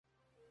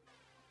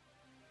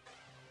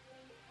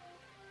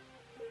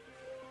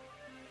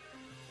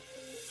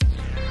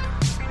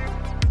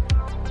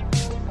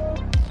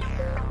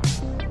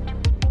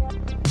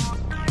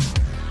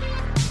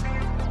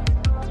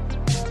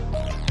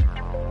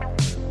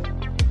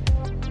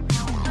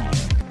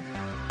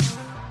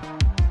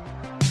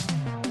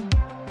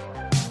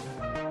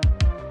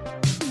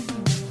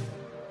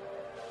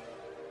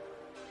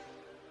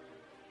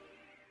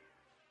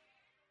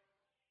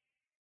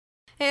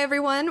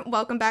everyone,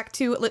 welcome back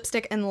to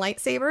Lipstick and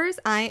Lightsabers.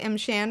 I am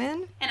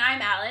Shannon. And I'm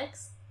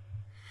Alex.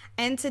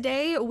 And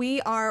today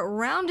we are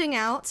rounding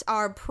out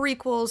our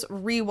prequels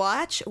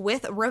rewatch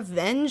with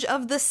Revenge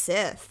of the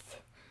Sith.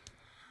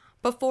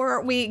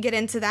 Before we get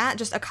into that,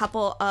 just a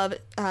couple of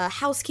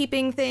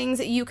housekeeping things.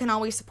 You can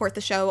always support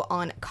the show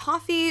on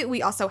Ko-fi.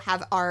 We also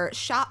have our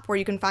shop where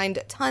you can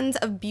find tons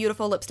of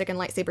beautiful lipstick and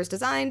lightsabers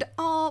designed,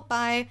 all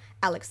by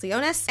Alex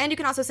Leonis. And you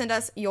can also send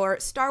us your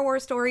Star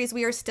Wars stories.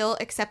 We are still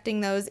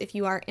accepting those if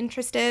you are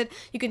interested.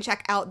 You can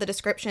check out the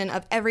description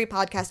of every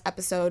podcast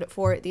episode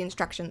for the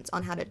instructions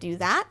on how to do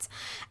that.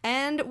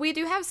 And we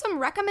do have some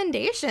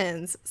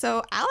recommendations.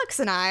 So Alex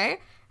and I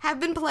have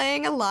been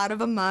playing a lot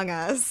of Among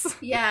Us.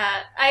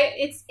 Yeah,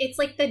 it's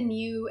like the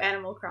new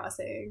Animal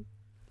Crossing.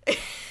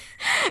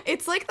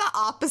 It's like the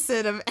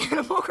opposite of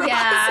Animal Crossing.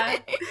 Yeah.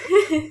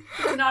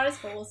 It's not as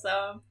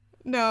wholesome.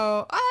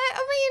 No,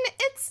 I mean,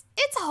 it's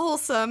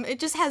wholesome. It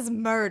just has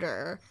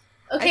murder.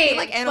 Okay, I feel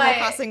like Animal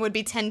Crossing would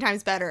be 10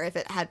 times better if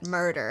it had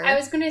murder. I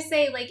was gonna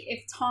say, like,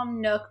 if Tom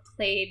Nook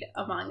played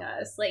Among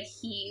Us, like,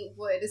 he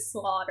would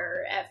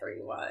slaughter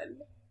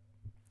everyone.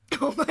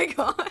 Oh my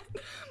god.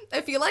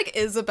 I feel like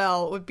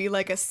Isabel would be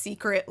like a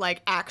secret,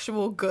 like,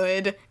 actual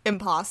good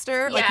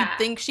imposter. Yeah. Like, you'd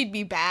think she'd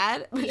be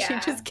bad, but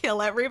she'd just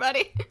kill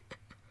everybody.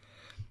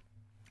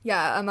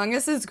 Yeah, Among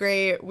Us is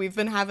great. We've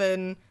been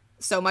having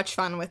so much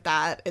fun with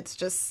that. It's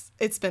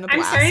been a blast.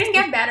 I'm starting to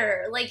get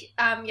better. Like,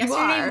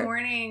 yesterday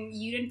morning,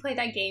 you didn't play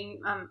that game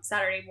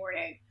Saturday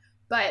morning,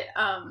 but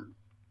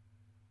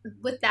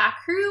with that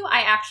crew,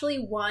 I actually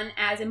won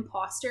as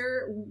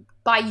imposter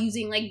by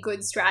using, like,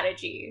 good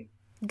strategy.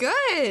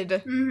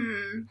 Good.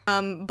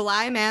 Mm-hmm.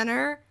 Bly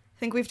Manor, I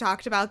think we've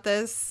talked about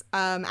this.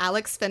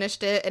 Alex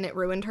finished it and it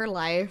ruined her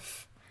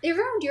life. It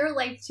ruined your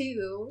life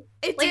too.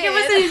 It like, did. It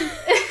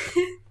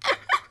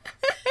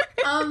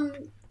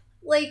wasn't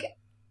like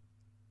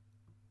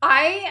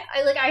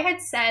I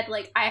had said,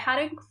 like, I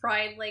hadn't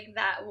cried like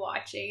that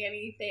watching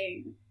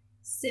anything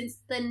since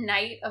the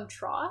night of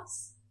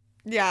Tross.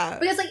 Yeah.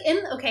 Because, like,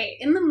 in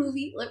the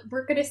movie, like,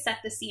 we're gonna set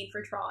the scene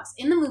for Tross.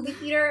 In the movie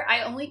theater,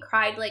 I only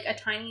cried like a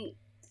tiny,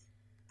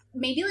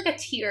 maybe like a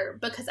tear,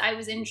 because I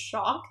was in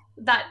shock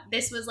that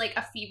this was like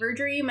a fever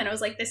dream, and I was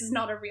like, this is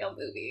not a real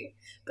movie.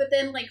 But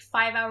then, like,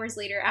 5 hours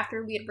later,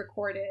 after we had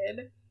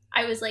recorded,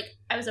 I was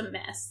a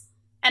mess.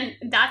 And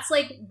that's,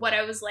 like, what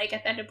I was like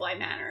at the end of Bly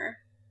Manor.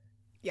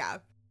 Yeah.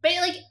 But,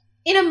 like,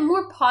 in a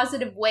more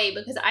positive way,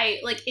 because I,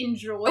 like,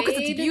 enjoyed... Oh, because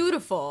it's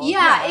beautiful.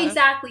 Yeah,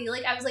 exactly.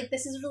 Like, I was like,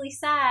 this is really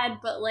sad,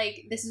 but,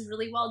 like, this is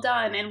really well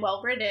done and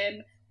well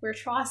written, where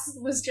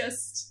Tross was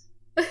just...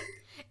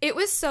 It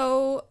was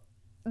so...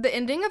 The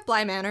ending of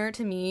Bly Manor,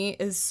 to me,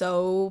 is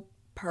so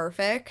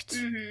perfect.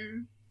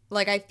 Mm-hmm.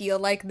 Like, I feel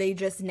like they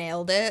just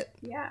nailed it.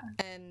 Yeah.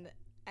 And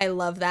I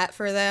love that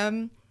for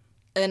them.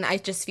 And I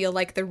just feel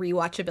like the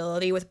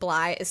rewatchability with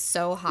Bly is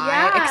so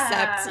high,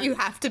 except you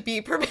have to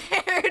be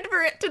prepared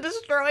for it to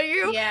destroy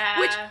you. Yeah.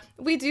 Which,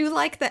 we do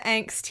like the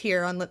angst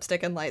here on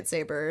Lipstick and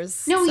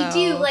Lightsabers. No, we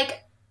do.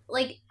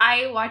 Like,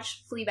 I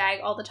watch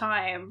Fleabag all the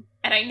time,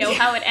 and I know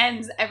how it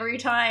ends every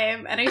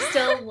time, and I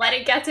still let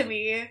it get to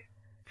me.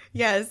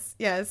 Yes.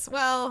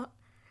 Well,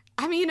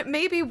 I mean,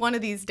 maybe one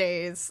of these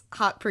days,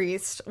 Hot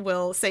Priest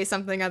will say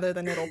something other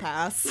than it'll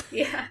pass.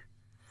 Yeah.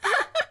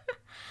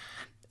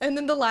 And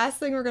then the last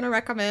thing we're going to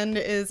recommend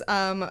is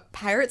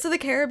Pirates of the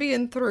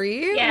Caribbean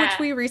 3, which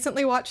we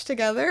recently watched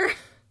together.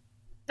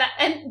 But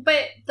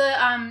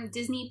the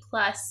Disney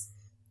Plus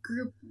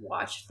group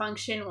watch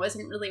function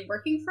wasn't really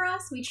working for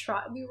us.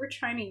 We were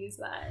trying to use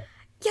that.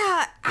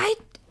 Yeah, I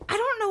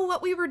don't know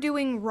what we were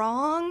doing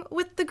wrong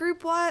with the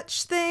group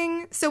watch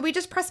thing. So we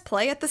just pressed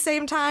play at the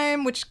same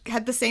time, which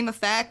had the same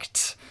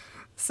effect.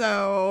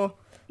 So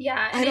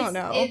yeah, I don't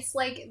know. It's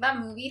like, that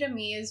movie to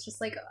me is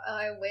just like, oh,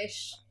 I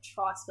wish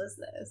Tross was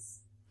this.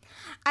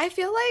 I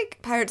feel like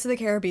Pirates of the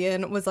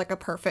Caribbean was like a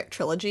perfect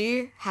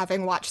trilogy,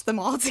 having watched them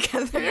all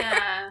together.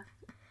 Yeah.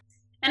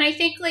 And I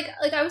think, like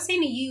I was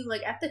saying to you,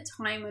 like, at the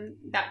time when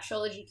that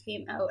trilogy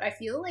came out, I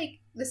feel like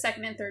the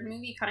second and third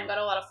movie kind of got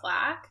a lot of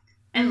flack.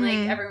 And,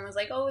 like, everyone was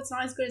like, oh, it's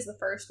not as good as the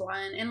first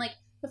one. And, like,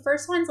 the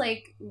first one's,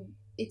 like,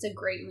 it's a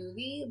great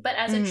movie. But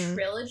as a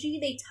trilogy,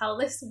 they tell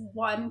this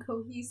one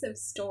cohesive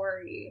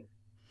story.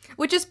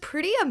 Which is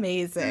pretty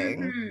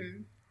amazing.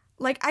 Mm-hmm.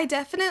 Like, I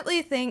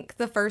definitely think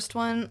the first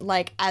one,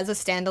 like, as a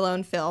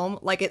standalone film,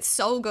 like, it's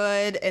so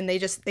good. And they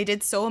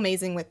did so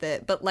amazing with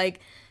it. But, like,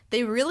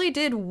 they really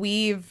did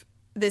weave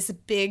this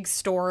big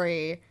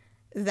story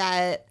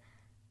that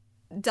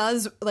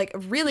does, like,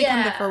 really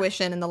come to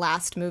fruition in the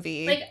last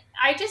movie. Like,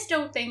 I just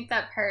don't think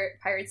that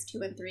Pirates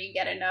 2 and 3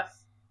 get enough,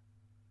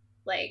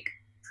 like,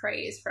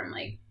 praise from,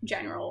 like,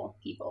 general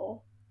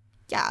people.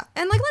 Yeah.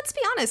 And, like, let's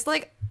be honest,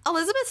 like,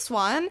 Elizabeth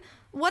Swann,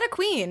 what a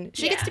queen.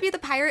 She gets to be the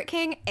Pirate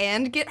King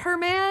and get her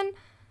man.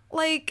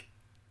 Like,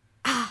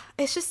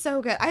 it's just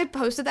so good. I had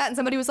posted that and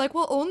somebody was like,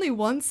 well, only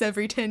once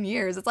every 10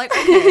 years. It's like,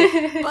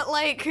 okay, but,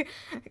 like,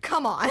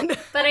 come on.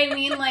 But I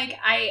mean, like,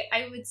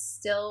 I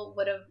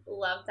would have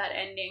loved that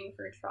ending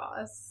for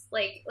Tross.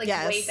 Like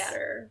yes. Way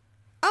better.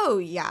 Oh,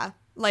 yeah.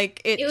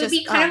 Like, It would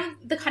be kind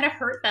of the kind of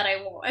hurt that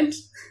I want.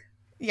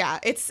 Yeah,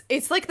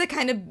 it's like the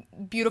kind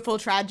of beautiful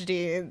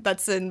tragedy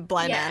that's in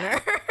Bly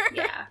Manor.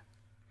 Yeah.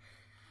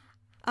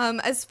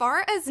 As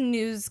far as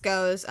news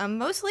goes,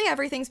 mostly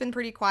everything's been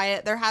pretty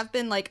quiet. There have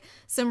been, like,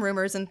 some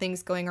rumors and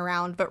things going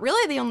around, but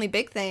really the only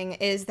big thing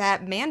is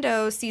that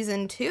Mando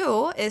Season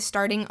 2 is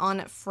starting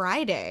on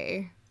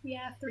Friday.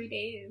 Yeah, 3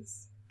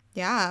 days.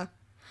 Yeah.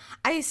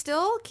 I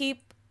still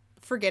keep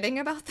forgetting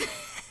about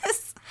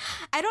this.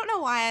 I don't know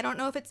why. I don't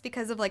know if it's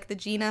because of, like, the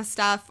Gina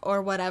stuff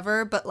or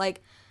whatever, but,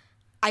 like,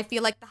 I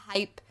feel like the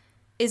hype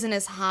isn't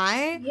as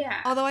high.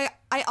 Yeah. Although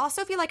I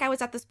also feel like I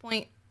was at this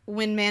point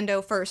when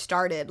Mando first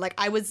started. Like,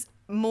 I was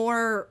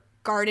more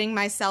guarding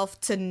myself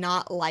to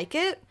not like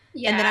it.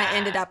 Yeah. And then I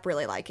ended up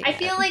really liking it. I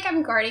feel like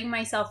I'm guarding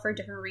myself for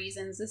different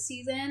reasons this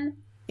season.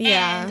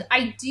 Yeah. And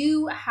I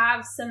do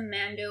have some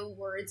Mando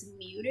words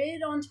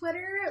muted on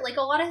Twitter. Like,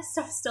 a lot of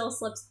stuff still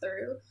slips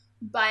through.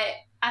 But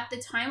at the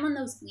time when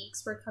those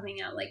leaks were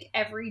coming out, like,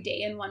 every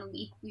day in 1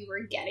 week we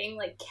were getting,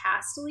 like,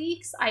 cast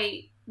leaks,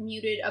 I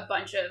muted a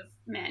bunch of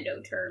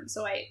Mando terms.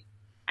 So I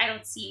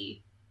don't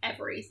see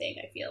everything,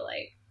 I feel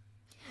like.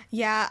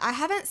 Yeah, I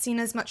haven't seen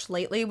as much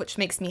lately, which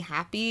makes me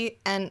happy.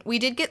 And we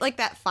did get, like,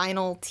 that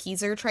final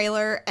teaser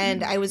trailer,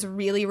 and I was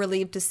really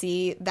relieved to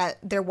see that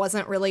there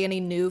wasn't really any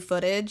new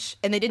footage,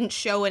 and they didn't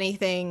show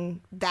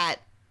anything that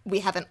we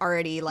haven't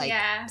already, like,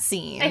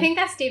 seen. I think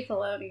that's Dave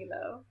Filoni,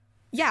 though.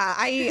 Yeah,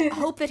 I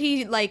hope that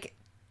he, like,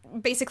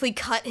 basically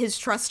cut his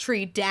trust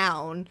tree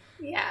down.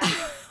 Yeah.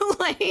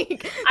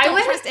 Like,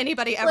 don't trust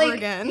anybody ever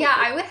again. Yeah,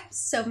 I would have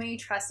so many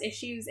trust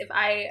issues if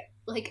I,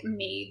 like,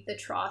 made the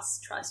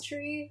trust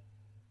tree.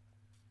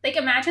 Like,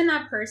 imagine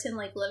that person,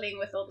 like, living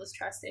with all those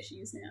trust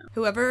issues now.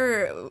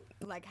 Whoever,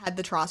 like, had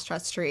the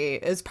trust tree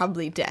is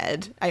probably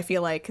dead. I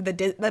feel like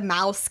the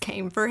mouse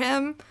came for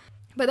him.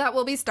 But that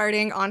will be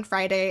starting on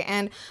Friday,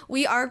 and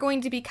we are going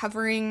to be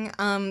covering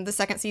the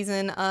second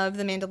season of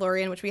The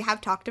Mandalorian, which we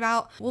have talked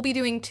about. We'll be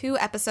doing 2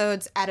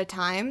 episodes at a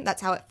time.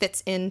 That's how it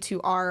fits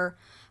into our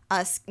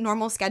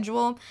normal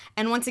schedule.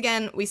 And once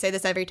again, we say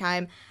this every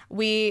time,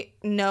 we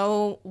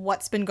know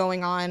what's been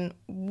going on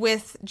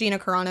with Gina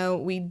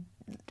Carano. We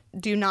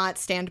do not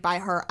stand by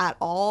her at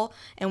all,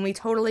 and we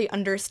totally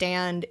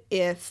understand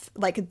if,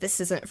 like, this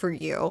isn't for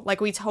you.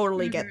 Like, we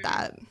totally get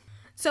that.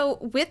 So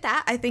with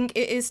that, I think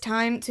it is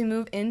time to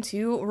move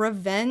into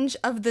Revenge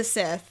of the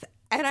Sith.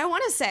 And I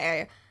want to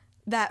say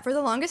that for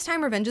the longest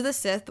time, Revenge of the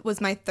Sith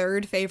was my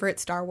 3rd favorite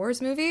Star Wars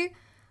movie.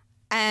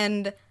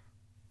 And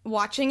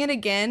watching it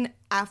again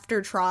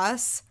after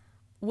TROS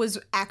was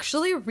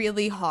actually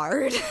really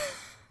hard.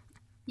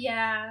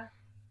 Yeah.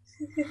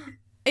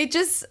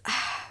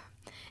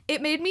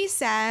 It made me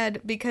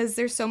sad because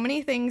there's so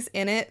many things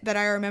in it that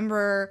I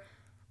remember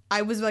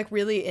I was, like,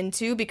 really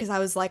into, because I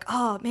was like,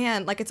 oh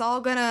man, like, it's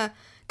all gonna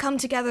come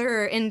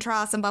together in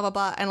TROS and blah blah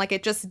blah, and, like,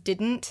 it just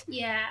didn't.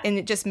 Yeah. And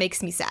it just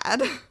makes me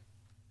sad.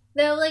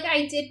 Though, like,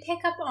 I did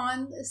pick up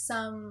on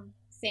some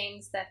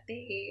things that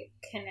they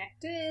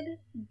connected,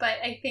 but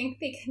I think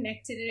they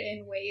connected it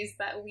in ways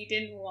that we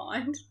didn't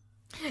want.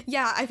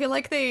 Yeah, I feel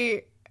like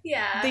they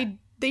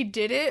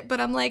did it, but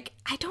I'm like,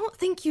 I don't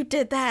think you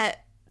did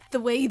that the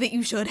way that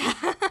you should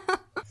have.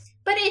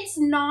 But it's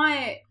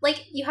not,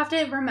 like, you have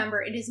to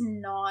remember, it is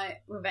not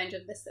Revenge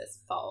of the Sith's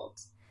fault.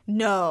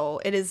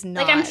 No, it is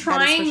not. Like, I'm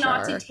trying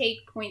not to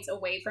take points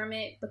away from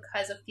it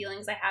because of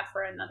feelings I have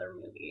for another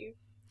movie.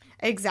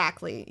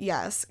 Exactly,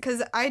 yes.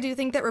 Because I do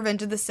think that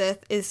Revenge of the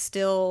Sith is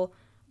still,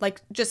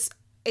 like, just,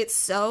 it's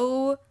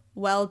so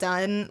well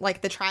done.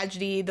 Like, the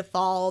tragedy, the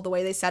fall, the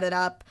way they set it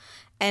up.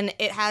 And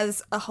it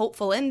has a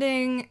hopeful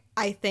ending.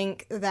 I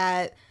think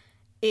that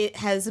it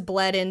has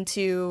bled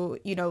into,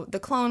 you know, the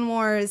Clone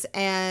Wars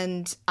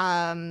and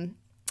Cal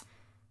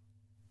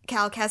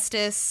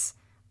Kestis.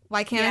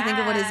 Why can't I think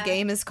of what his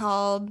game is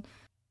called?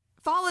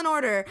 Fallen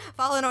Order.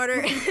 Fallen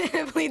Order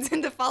bleeds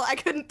into Fall. I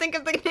couldn't think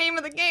of the name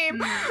of the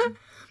game.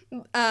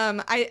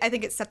 I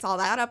think it sets all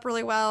that up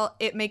really well.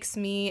 It makes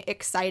me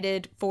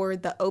excited for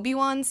the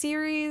Obi-Wan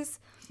series.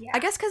 Yeah. I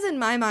guess because in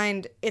my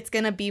mind, it's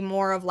going to be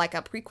more of, like,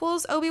 a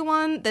prequels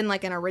Obi-Wan than,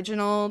 like, an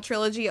original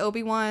trilogy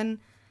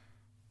Obi-Wan.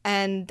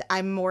 And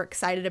I'm more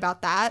excited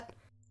about that.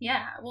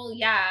 Yeah, well,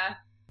 yeah.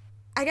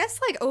 I guess,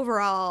 like,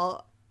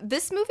 overall,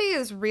 this movie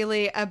is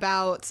really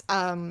about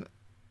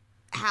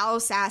how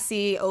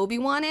sassy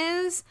Obi-Wan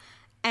is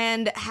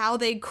and how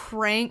they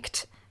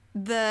cranked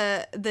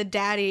the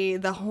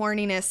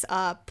horniness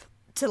up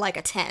to, like,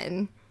 a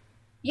 10.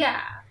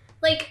 Yeah.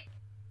 Like,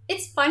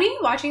 it's funny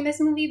watching this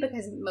movie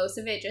because most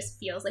of it just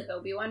feels like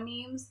Obi-Wan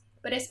memes.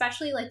 But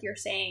especially, like you're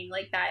saying,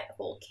 like, that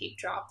whole cape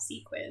drop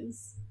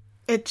sequence.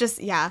 It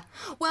just, yeah.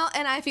 Well,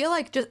 and I feel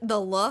like just the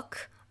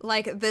look,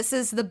 like, this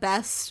is the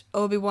best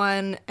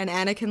Obi-Wan and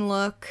Anakin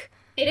look.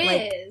 It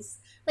is.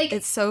 Like,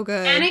 it's so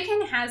good.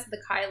 Anakin has the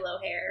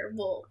Kylo hair.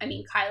 Well, I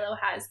mean, Kylo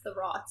has the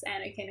Roth's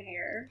Anakin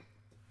hair.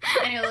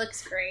 And it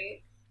looks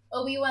great.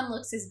 Obi-Wan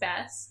looks his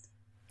best.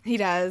 He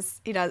does.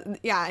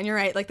 Yeah, and you're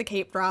right. Like, the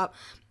cape drop.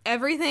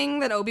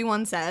 Everything that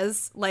Obi-Wan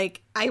says,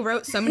 like, I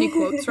wrote so many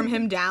quotes from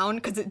him down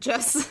because it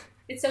just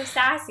It's so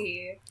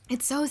sassy.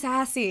 It's so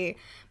sassy.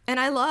 And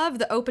I love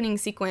the opening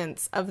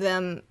sequence of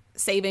them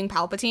saving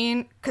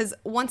Palpatine, because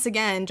once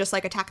again, just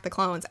like Attack of the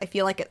Clones, I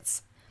feel like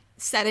it's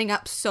setting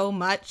up so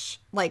much.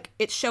 Like,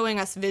 it's showing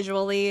us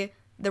visually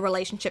the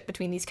relationship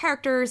between these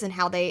characters and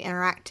how they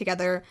interact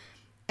together.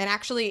 And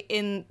actually,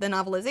 in the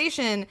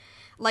novelization,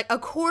 like, a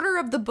quarter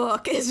of the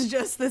book is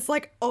just this,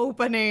 like,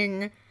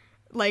 opening,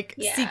 like,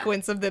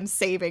 sequence of them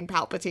saving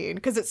Palpatine,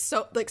 because it's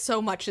so, like,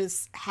 so much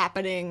is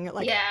happening,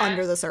 like,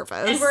 under the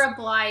surface. And we're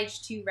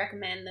obliged to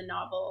recommend the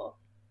novel.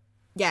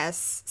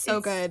 Yes, so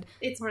good.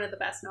 It's one of the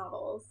best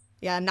novels.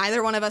 Yeah,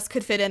 neither one of us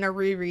could fit in a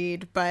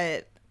reread,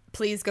 but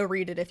please go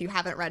read it if you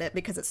haven't read it,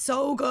 because it's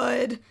so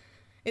good.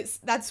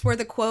 That's where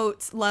the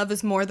quote, "Love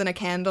is more than a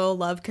candle,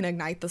 love can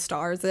ignite the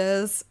stars"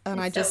 is. And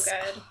it's so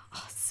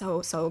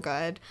good. So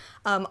good.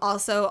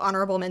 Also,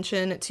 honorable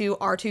mention to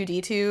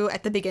R2-D2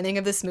 at the beginning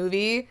of this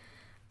movie.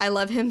 I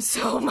love him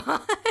so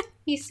much.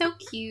 He's so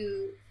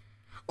cute.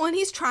 Well, and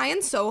he's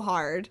trying so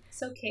hard.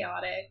 So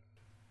chaotic.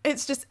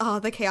 It's just,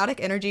 the chaotic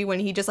energy when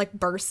he just, like,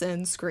 bursts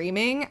in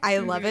screaming. I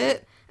love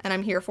it, and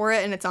I'm here for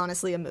it, and it's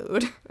honestly a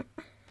mood.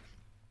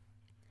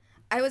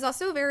 I was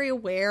also very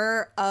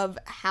aware of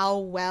how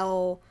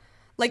well,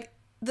 like,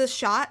 the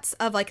shots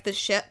of, like, the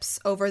ships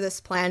over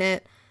this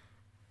planet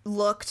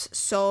looked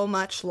so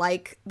much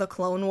like the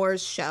Clone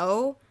Wars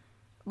show.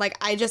 Like,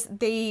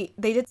 they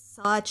did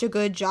such a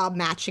good job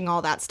matching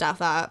all that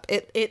stuff up.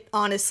 It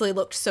honestly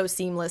looked so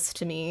seamless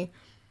to me.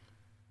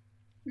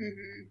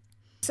 Mm-hmm.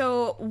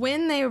 So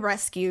when they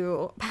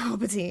rescue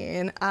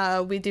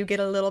Palpatine, we do get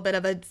a little bit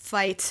of a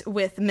fight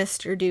with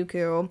Mr.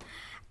 Dooku.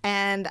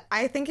 And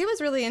I think it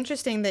was really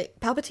interesting that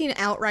Palpatine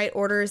outright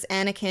orders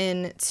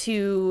Anakin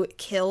to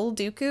kill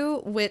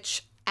Dooku,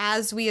 which,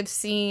 as we have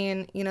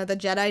seen, you know, the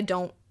Jedi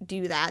don't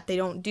do that. They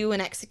don't do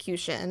an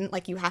execution.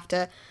 Like, you have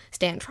to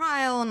stand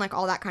trial and, like,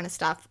 all that kind of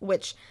stuff,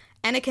 which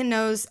Anakin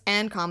knows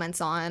and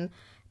comments on.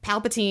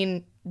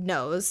 Palpatine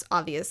knows,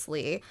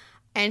 obviously.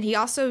 And he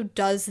also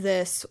does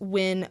this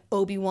when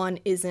Obi-Wan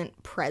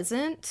isn't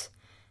present.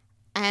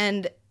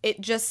 And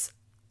it just,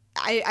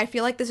 I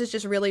feel like this is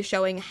just really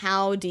showing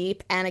how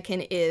deep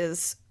Anakin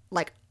is,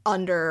 like,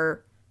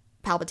 under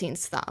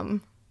Palpatine's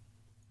thumb.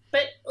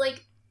 But,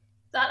 like,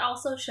 that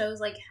also shows,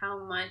 like,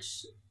 how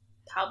much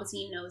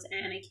Palpatine knows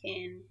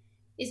Anakin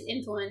is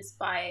influenced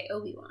by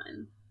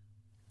Obi-Wan.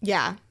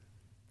 Yeah.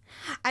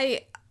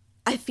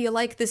 I feel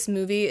like this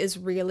movie is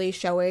really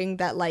showing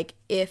that, like,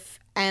 if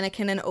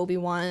Anakin and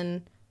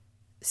Obi-Wan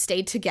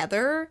stayed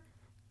together,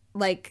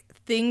 like,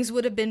 things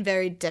would have been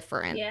very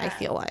different, I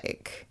feel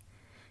like.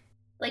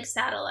 Like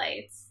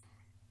satellites.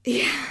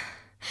 Yeah.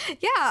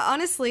 Yeah,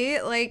 honestly,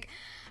 like,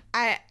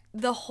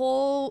 the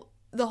whole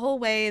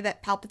way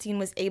that Palpatine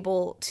was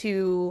able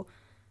to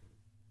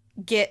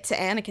get to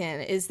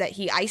Anakin is that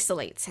he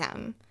isolates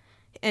him.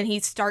 And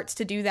he starts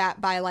to do that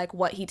by, like,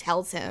 what he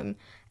tells him.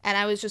 And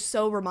I was just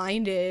so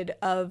reminded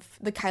of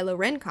the Kylo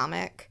Ren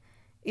comic,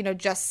 you know,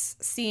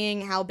 just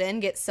seeing how Ben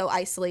gets so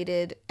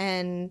isolated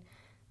and,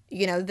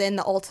 you know, then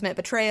the ultimate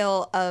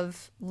betrayal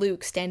of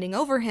Luke standing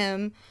over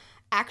him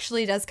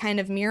actually does kind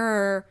of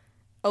mirror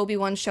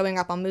Obi-Wan showing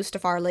up on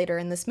Mustafar later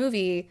in this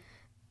movie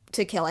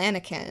to kill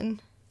Anakin.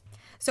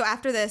 So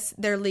after this,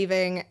 they're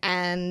leaving,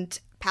 and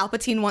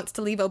Palpatine wants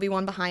to leave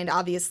Obi-Wan behind,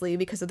 obviously,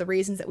 because of the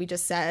reasons that we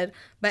just said.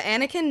 But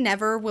Anakin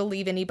never will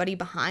leave anybody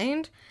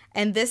behind.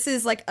 And this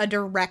is, like, a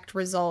direct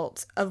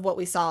result of what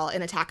we saw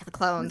in Attack of the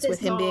Clones with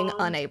him being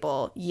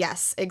unable.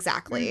 Yes,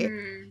 exactly.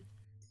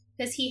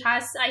 Because he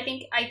has, I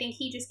think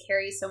he just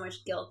carries so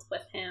much guilt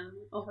with him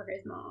over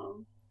his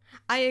mom.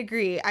 I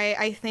agree.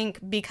 I think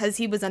because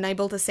he was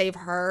unable to save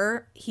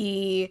her,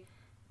 he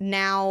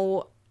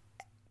now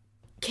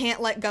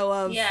can't let go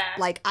of,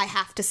 like, I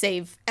have to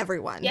save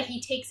everyone. Yeah,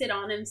 he takes it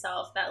on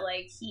himself that,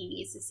 like, he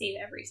needs to save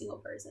every single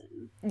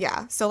person.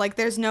 Yeah, so, like,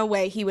 there's no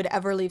way he would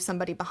ever leave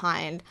somebody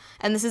behind.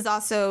 And this is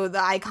also the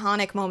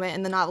iconic moment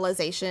in the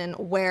novelization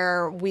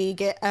where we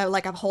get,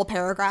 like, a whole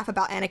paragraph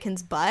about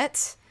Anakin's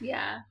butt.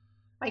 Yeah,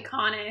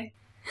 iconic.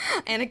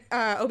 And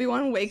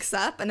Obi-Wan wakes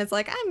up and is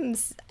like, I'm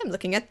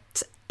looking at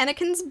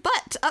Anakin's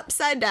butt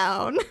upside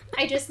down.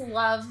 I just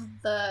love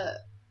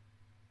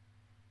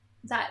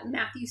that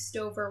Matthew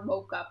Stover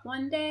woke up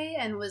one day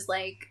and was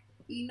like,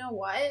 you know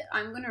what?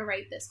 I'm going to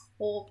write this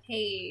whole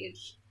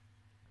page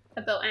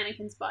about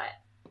Anakin's butt.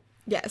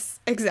 Yes,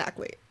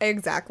 exactly.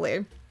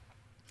 Exactly.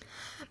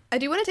 I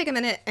do want to take a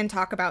minute and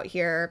talk about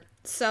here.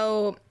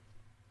 So,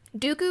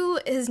 Dooku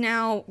is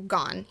now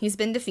gone. He's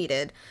been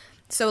defeated.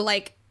 So,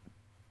 like,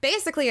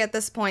 basically at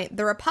this point,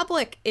 the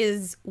Republic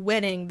is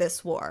winning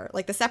this war.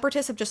 Like, the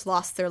Separatists have just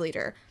lost their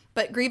leader.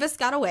 But Grievous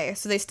got away,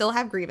 so they still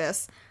have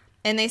Grievous.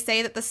 And they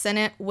say that the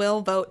Senate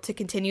will vote to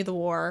continue the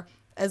war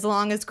as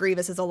long as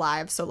Grievous is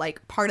alive. So,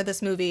 like, part of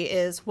this movie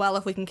is, well,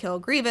 if we can kill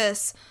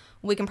Grievous,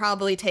 we can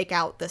probably take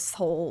out this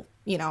whole,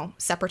 you know,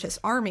 Separatist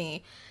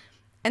army.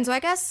 And so I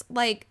guess,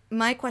 like,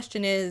 my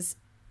question is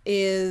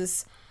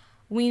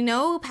we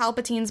know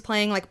Palpatine's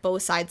playing, like,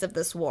 both sides of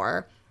this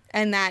war,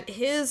 and that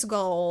his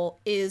goal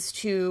is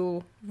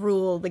to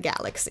rule the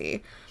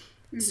galaxy.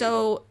 Mm-hmm.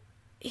 So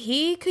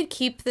he could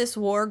keep this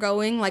war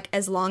going, like,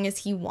 as long as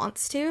he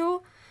wants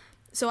to.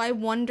 So I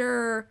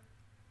wonder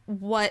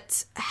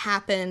what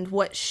happened,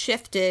 what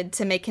shifted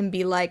to make him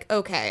be like,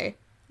 okay,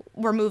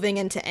 we're moving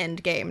into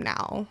Endgame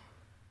now.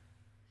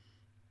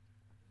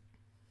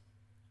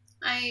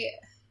 I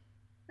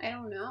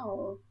don't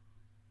know.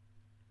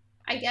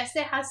 I guess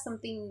it has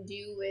something to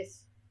do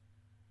with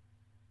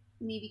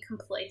maybe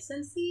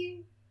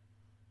complacency.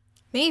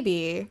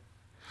 Maybe.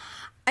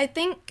 I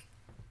think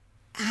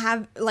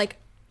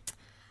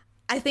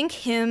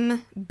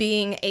him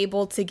being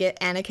able to get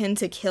Anakin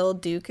to kill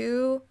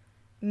Dooku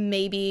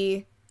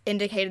maybe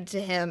indicated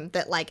to him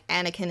that, like,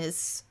 Anakin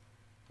is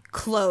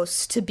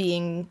close to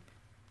being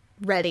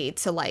ready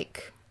to,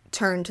 like,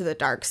 turn to the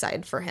dark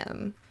side for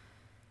him.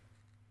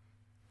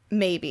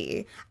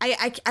 Maybe.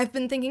 I've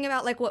been thinking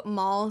about, like, what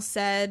Maul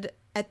said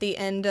at the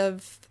end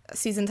of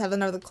Season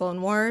 7 of the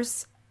Clone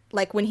Wars.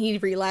 Like, when he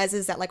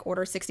realizes that, like,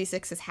 Order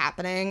 66 is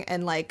happening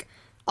and, like,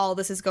 all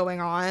this is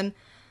going on.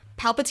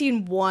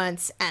 Palpatine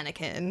wants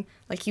Anakin.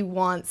 Like, he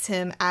wants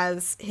him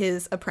as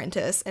his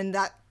apprentice. And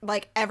that,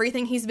 like,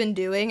 everything he's been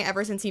doing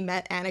ever since he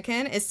met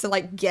Anakin is to,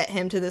 like, get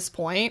him to this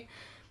point.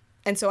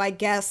 And so I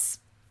guess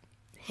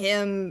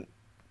him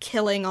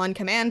killing on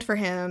command for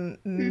him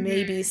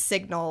maybe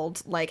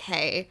signaled, like,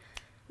 hey,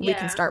 we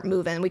can start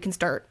moving. We can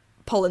start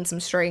pulling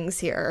some strings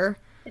here.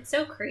 It's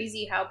so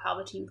crazy how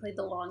Palpatine played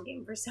the long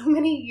game for so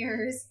many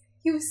years.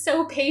 He was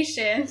so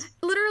patient.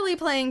 Literally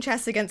playing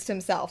chess against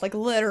himself. Like,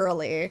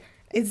 literally.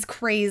 It's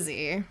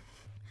crazy.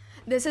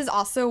 This is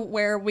also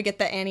where we get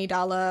the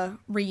Amidala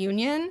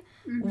reunion,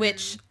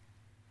 which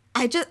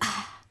Anakin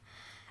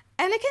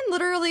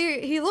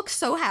literally, he looks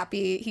so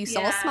happy. He's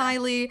all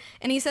smiley,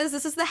 and he says,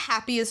 this is the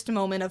happiest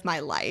moment of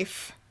my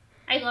life.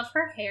 I love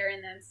her hair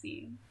in that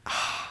scene.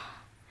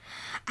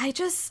 I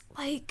just,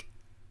 like,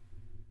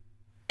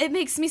 it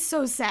makes me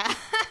so sad.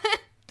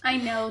 I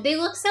know. They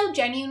look so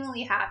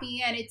genuinely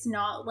happy, and it's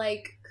not,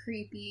 like,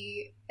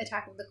 creepy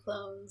Attack of the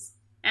Clones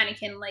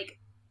Anakin, like,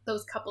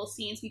 those couple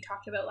scenes we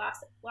talked about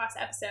last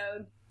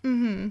episode.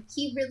 Mm-hmm.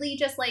 He really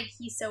just, like,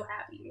 he's so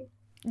happy.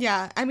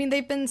 Yeah, I mean,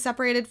 they've been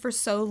separated for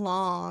so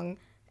long,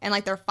 and,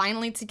 like, they're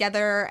finally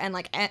together, and,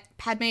 like,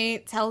 Padme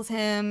tells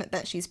him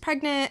that she's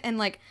pregnant, and,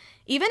 like,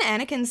 even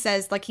Anakin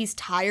says, like, he's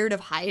tired of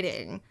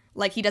hiding.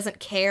 Like, he doesn't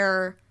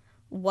care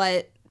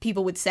what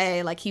people would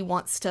say. Like, he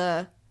wants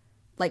to,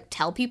 like,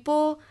 tell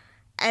people,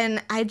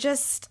 and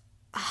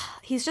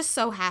he's just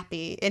so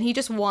happy, and he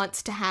just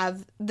wants to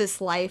have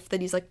this life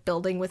that he's, like,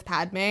 building with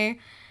Padme,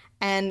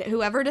 and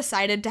whoever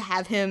decided to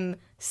have him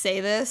say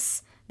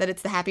this, that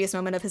it's the happiest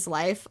moment of his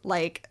life,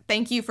 like,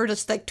 thank you for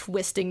just, like,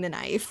 twisting the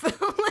knife.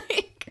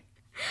 Like,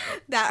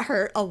 that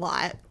hurt a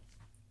lot.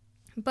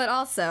 But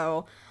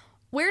also,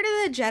 where do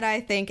the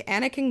Jedi think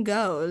Anakin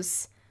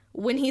goes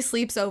when he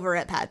sleeps over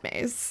at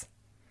Padme's?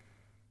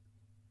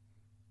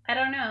 I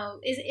don't know.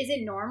 Is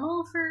it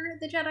normal for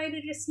the Jedi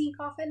to just sneak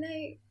off at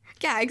night?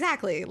 Yeah,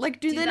 exactly.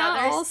 Like, do they not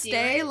all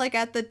stay, like,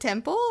 at the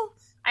temple?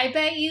 I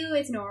bet you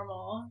it's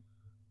normal.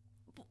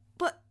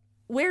 But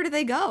where do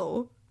they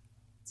go?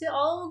 To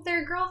all of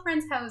their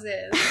girlfriends'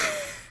 houses.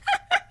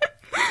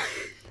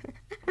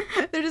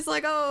 They're just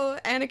like, oh,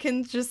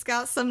 Anakin's just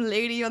got some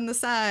lady on the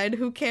side.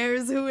 Who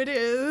cares who it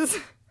is?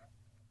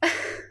 No,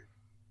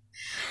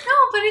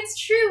 but it's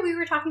true. We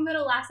were talking about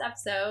it last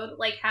episode.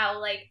 Like,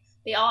 how, like,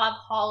 they all have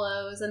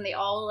hollows and they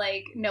all,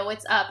 like, know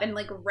what's up. And,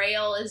 like,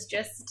 Rael is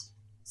just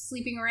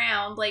sleeping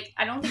around. Like,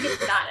 I don't think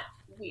it's that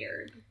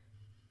weird.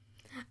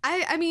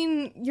 I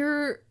mean,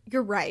 you're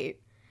right.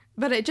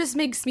 But it just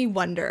makes me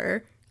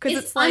wonder.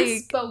 Because it's like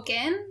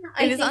unspoken.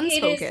 It is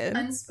unspoken. It is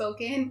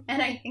unspoken,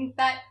 and I think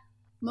that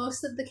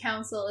most of the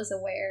council is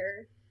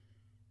aware,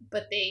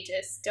 but they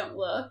just don't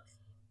look.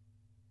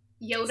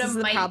 Yoda this is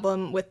the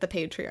problem with the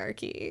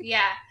patriarchy.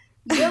 Yeah,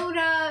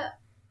 Yoda.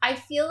 I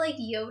feel like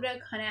Yoda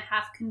kind of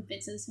half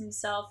convinces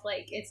himself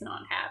like it's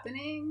not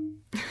happening.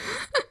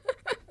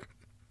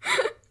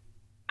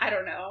 I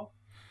don't know.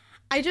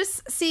 I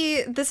just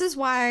see this is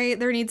why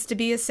there needs to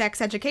be a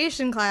sex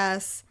education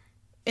class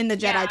in the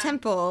Jedi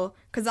Temple,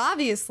 because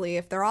obviously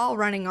if they're all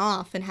running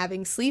off and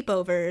having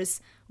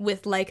sleepovers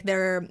with, like,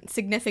 their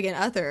significant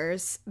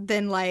others,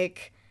 then,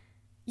 like,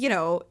 you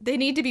know, they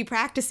need to be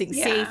practicing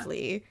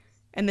safely,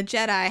 and the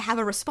Jedi have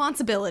a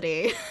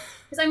responsibility.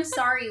 Because I'm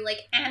sorry,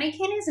 like,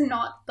 Anakin is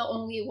not the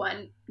only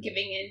one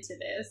giving in to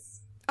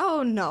this.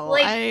 Oh, no,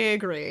 like, I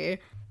agree.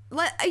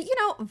 You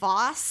know,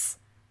 Voss.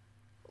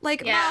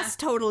 Like, Voss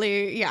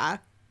totally,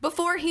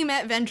 before he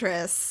met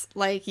Ventress,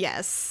 like,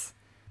 yes.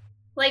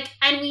 Like,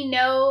 and we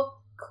know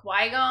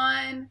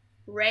Qui-Gon,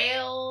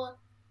 Rael,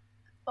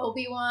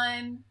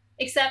 Obi-Wan,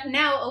 except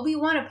now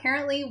Obi-Wan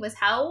apparently was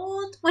how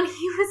old when he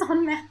was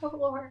on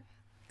Mandalore?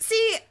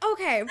 See,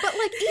 okay, but,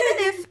 like,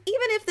 even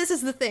if this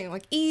is the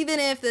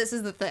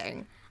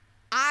thing,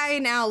 I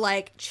now,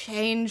 like,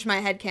 change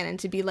my headcanon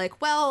to be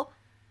like, well,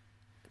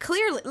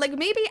 clearly, like,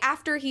 maybe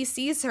after he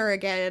sees her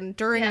again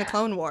during the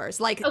Clone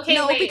Wars, like,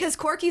 no, wait. Because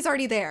Corky's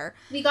already there.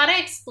 We gotta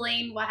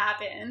explain what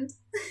happened.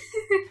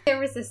 There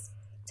was this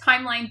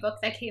timeline book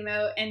that came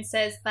out and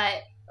says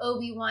that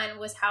Obi-Wan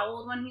was how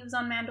old when he was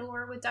on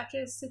Mandalore with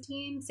Duchess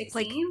Satine?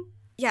 16?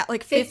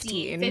 Like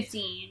 15.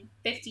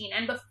 15.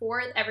 And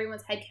before,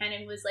 everyone's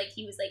headcanon was like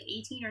he was like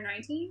 18 or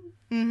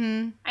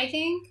 19, I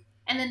think.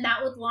 And then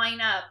that would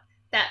line up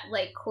that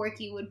like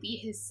Corky would be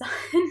his son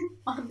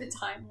on the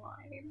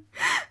timeline.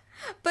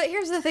 But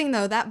here's the thing,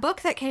 though. That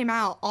book that came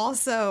out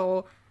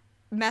also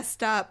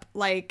messed up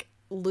like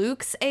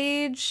Luke's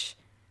age.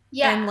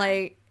 Yeah. And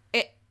like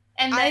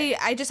and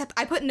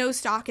I put no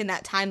stock in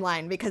that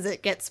timeline because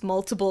it gets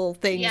multiple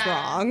things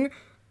wrong.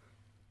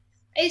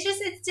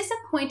 It's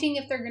disappointing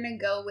if they're gonna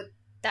go with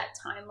that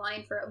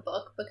timeline for a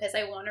book because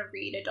I want to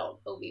read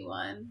adult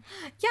Obi-Wan.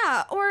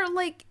 Yeah, or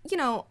like,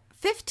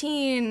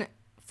 15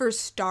 for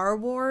Star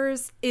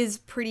Wars is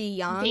pretty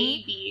young.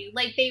 Baby.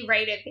 Like, they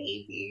write a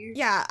baby.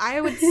 Yeah, I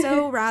would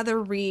so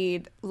rather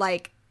read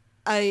like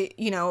a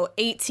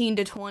 18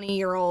 to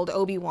 20-year-old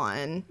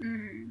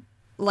Obi-Wan.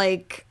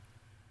 Like,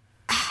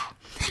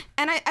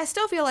 and I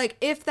still feel like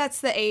if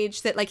that's the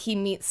age that like he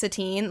meets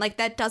Satine, like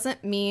that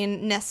doesn't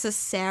mean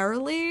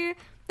necessarily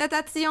that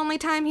that's the only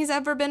time he's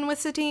ever been with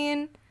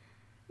Satine.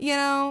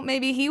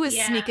 Maybe he was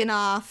sneaking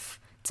off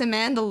to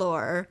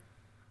Mandalore.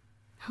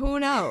 Who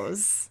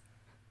knows?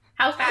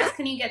 How fast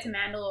can you get to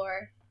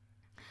Mandalore?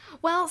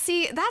 Well,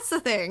 see, that's the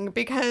thing,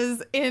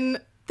 because in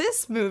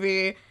this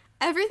movie,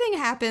 everything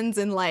happens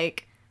in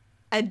like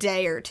a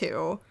day or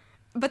two,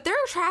 but they're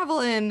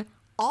traveling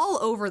all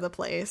over the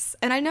place.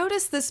 And I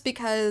noticed this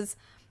because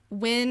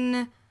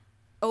when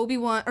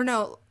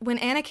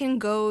Anakin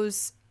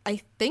goes,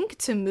 I think,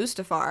 to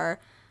Mustafar,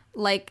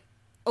 like,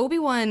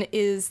 Obi-Wan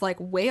is, like,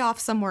 way off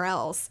somewhere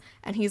else.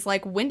 And he's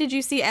like, when did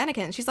you see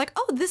Anakin? She's like,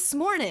 oh, this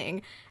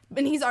morning.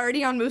 And he's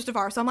already on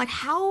Mustafar. So I'm like,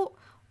 how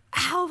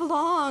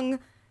long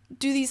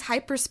do these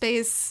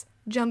hyperspace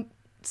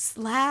jumps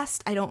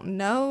last? I don't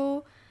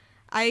know.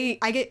 I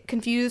get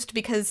confused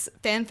because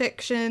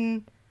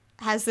fanfiction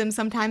has them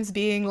sometimes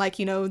being like,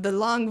 the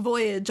long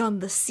voyage on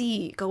the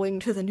sea going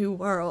to the new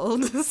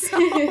world. So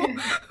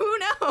who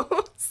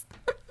knows?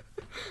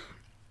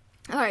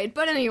 All right,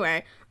 but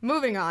anyway,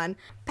 moving on.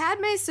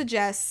 Padme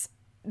suggests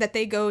that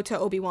they go to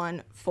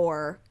Obi-Wan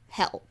for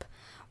help,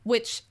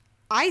 which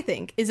I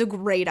think is a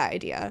great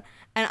idea.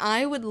 And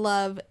I would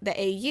love the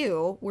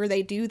AU where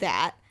they do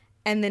that,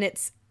 and then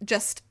it's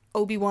just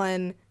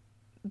Obi-Wan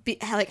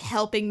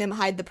helping them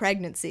hide the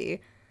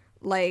pregnancy.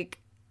 Like,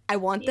 I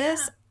want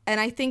this, and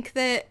I think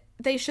that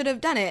they should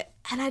have done it.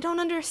 And I don't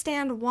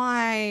understand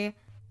why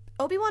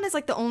Obi-Wan is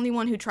like the only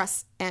one who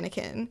trusts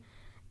Anakin.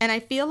 And I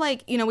feel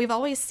like, we've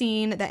always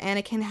seen that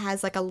Anakin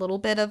has like a little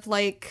bit of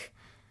like,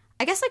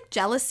 I guess like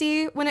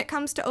jealousy when it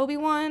comes to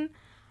Obi-Wan.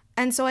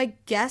 And so I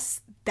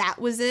guess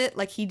that was it.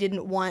 Like, he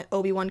didn't want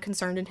Obi-Wan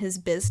concerned in his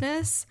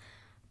business.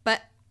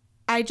 But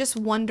I just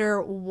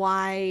wonder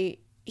why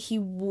he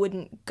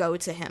wouldn't go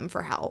to him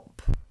for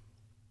help.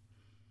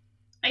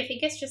 I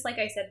think it's just like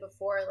I said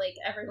before, like,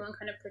 everyone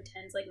kind of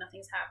pretends like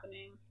nothing's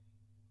happening.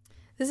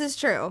 This is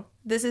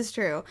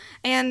true.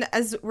 And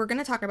as we're going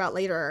to talk about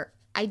later,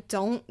 I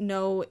don't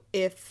know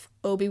if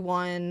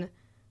Obi-Wan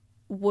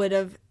would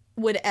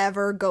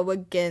ever go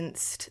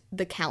against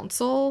the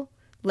council,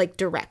 like,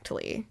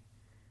 directly.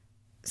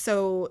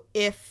 So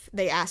if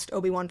they asked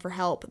Obi-Wan for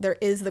help, there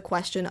is the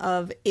question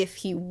of if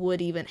he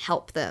would even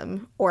help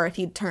them or if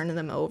he'd turn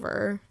them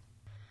over.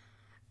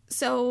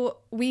 So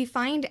we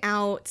find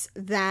out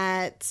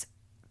that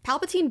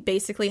Palpatine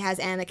basically has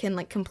Anakin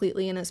like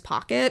completely in his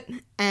pocket,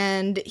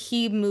 and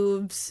he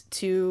moves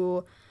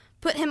to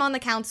put him on the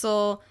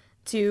council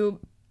to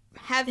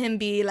have him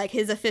be like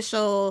his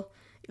official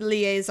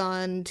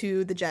liaison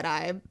to the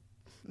Jedi.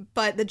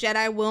 But the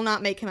Jedi will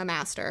not make him a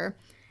master.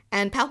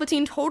 And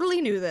Palpatine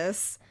totally knew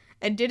this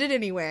and did it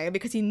anyway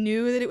because he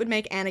knew that it would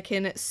make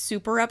Anakin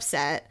super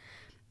upset.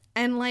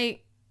 And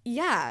like,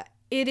 yeah,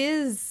 it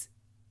is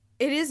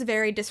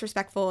very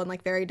disrespectful and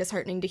like very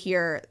disheartening to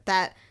hear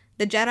that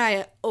the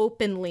Jedi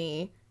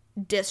openly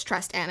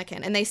distrust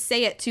Anakin, and they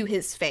say it to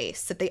his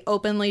face that they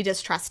openly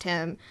distrust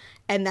him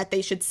and that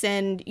they should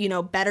send,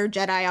 better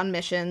Jedi on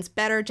missions,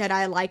 better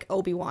Jedi like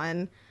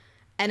Obi-Wan.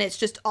 And it's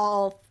just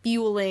all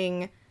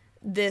fueling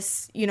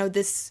this,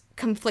 this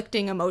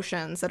conflicting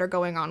emotions that are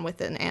going on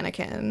within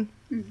Anakin.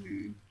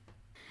 Mm-hmm.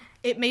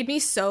 It made me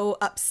so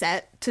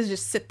upset to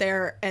just sit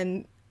there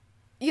and,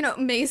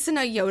 Mace and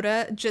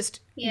Yoda just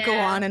go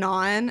on. And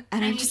I'm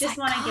you just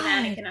want to give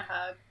Anakin a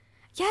hug.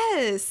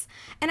 Yes.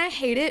 And I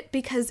hate it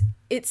because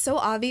it's so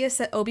obvious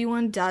that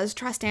Obi-Wan does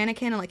trust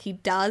Anakin and like he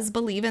does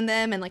believe in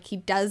them and like he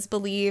does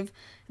believe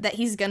that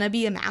he's gonna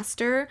be a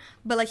master,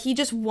 but like he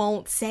just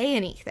won't say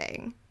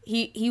anything.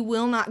 He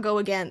will not go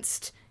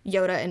against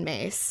Yoda and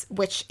Mace,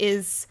 which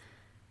is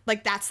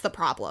like, that's the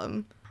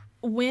problem.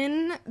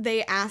 When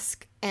they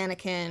ask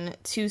Anakin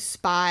to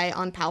spy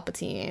on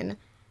Palpatine,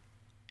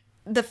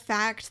 the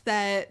fact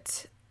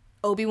that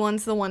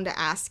Obi-Wan's the one to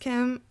ask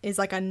him is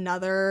like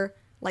another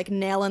like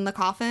nail in the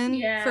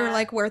coffin for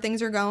like where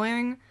things are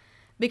going,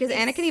 because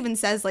Anakin even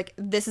says like,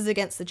 this is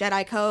against the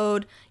Jedi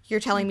code, you're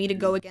telling me to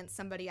go against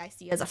somebody I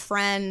see as a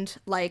friend,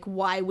 like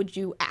why would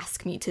you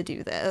ask me to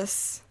do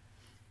this?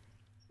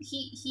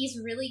 he's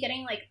really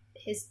getting like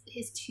his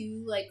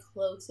two like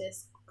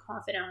closest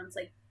confidants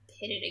like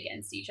pitted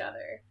against each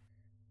other.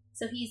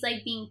 So he's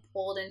like being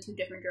pulled in two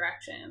different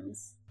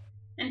directions.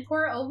 And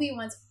poor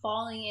Obi-Wan's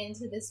falling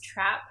into this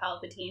trap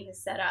Palpatine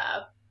has set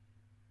up.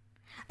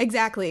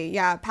 Exactly.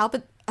 Yeah,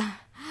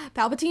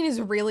 Palpatine is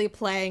really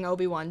playing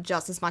Obi-Wan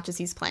just as much as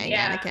he's playing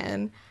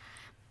Anakin.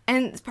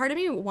 And part of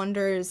me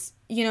wonders,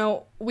 you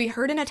know, we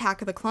heard in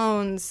Attack of the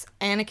Clones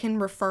Anakin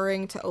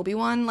referring to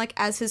Obi-Wan like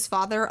as his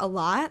father a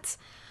lot,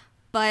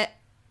 but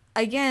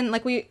again,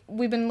 like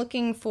we've been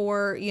looking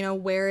for, you know,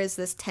 where is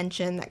this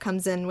tension that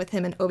comes in with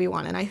him and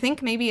Obi-Wan, and I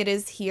think maybe it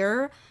is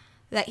here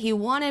that he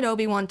wanted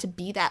Obi-Wan to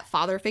be that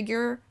father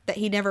figure that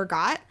he never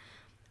got,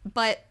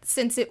 but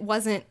since he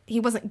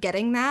wasn't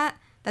getting that,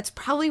 that's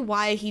probably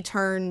why he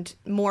turned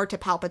more to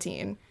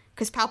Palpatine.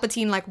 Because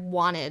Palpatine, like,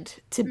 wanted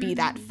to be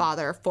that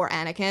father for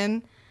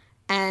Anakin,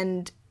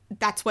 and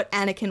that's what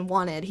Anakin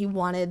wanted. He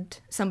wanted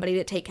somebody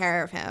to take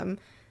care of him.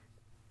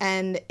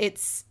 And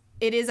it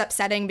is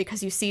upsetting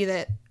because you see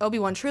that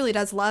Obi-Wan truly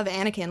does love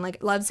Anakin,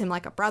 like, loves him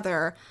like a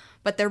brother,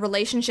 but their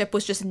relationship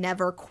was just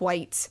never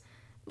quite,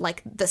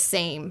 like, the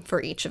same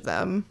for each of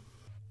them.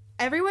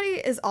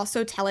 Everybody is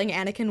also telling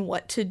Anakin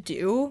what to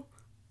do.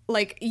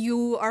 Like,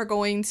 you are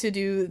going to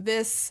do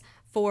this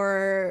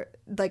for,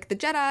 like, the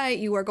Jedi,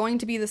 you are going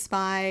to be the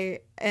spy,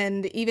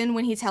 and even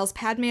when he tells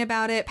Padme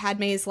about it,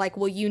 Padme is like,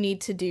 well, you need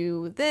to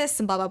do this,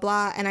 and blah, blah,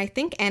 blah, and I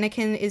think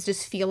Anakin is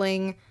just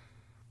feeling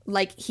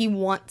like he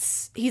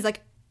wants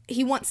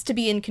to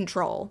be in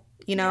control,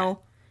 you know? Yeah.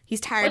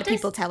 He's tired of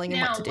people telling him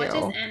what to do. What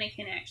does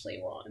Anakin actually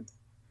want?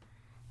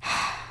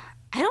 I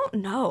don't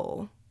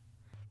know.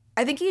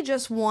 I think he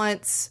just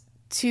wants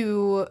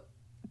to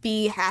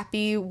be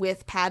happy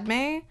with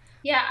Padme.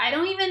 Yeah, I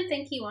don't even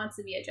think he wants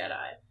to be a Jedi.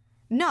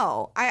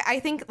 No, I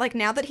think, like,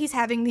 now that he's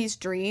having these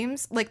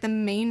dreams, like, the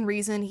main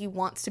reason he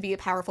wants to be a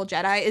powerful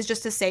Jedi is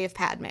just to save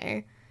Padme.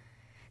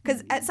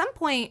 Because at some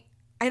point,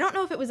 I don't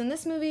know if it was in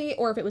this movie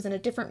or if it was in a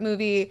different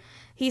movie,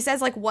 he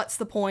says, like, what's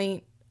the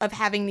point of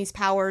having these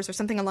powers or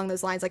something along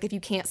those lines, like, if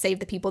you can't save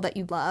the people that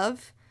you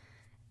love.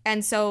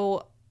 And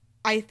so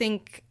I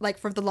think, like,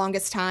 for the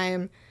longest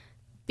time,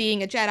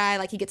 being a Jedi,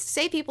 like, he gets to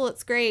save people,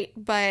 it's great,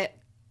 but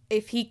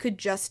if he could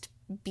just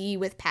be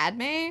with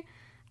Padme,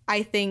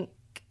 I think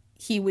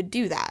he would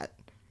do that.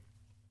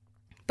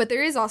 But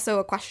there is also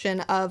a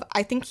question of,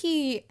 I think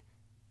he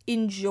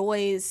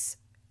enjoys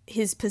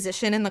his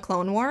position in the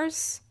Clone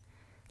Wars.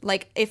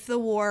 Like, if the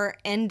war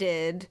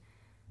ended,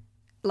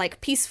 like,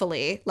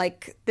 peacefully,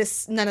 like,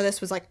 none of this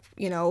was, like,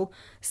 you know,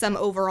 some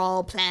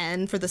overall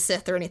plan for the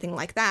Sith or anything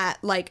like that,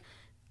 like,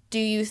 do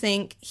you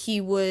think he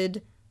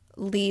would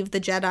leave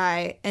the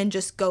Jedi and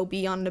just go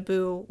be on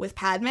Naboo with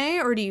Padme,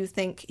 or do you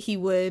think he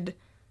would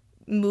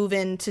move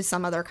into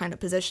some other kind of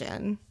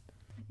position?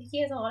 I think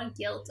he has a lot of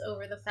guilt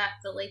over the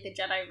fact that, like, the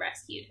Jedi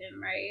rescued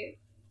him, right?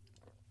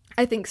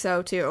 I think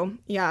so, too.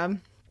 Yeah.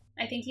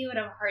 I think he would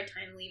have a hard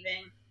time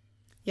leaving.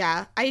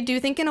 Yeah. I do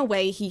think in a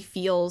way he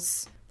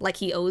feels like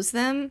he owes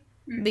them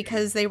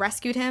because they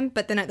rescued him,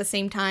 but then at the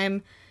same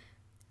time,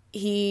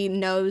 he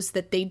knows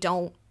that they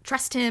don't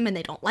trust him and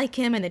they don't like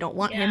him and they don't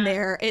want him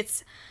there.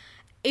 It's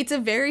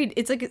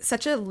like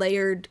such a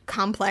layered,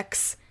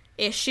 complex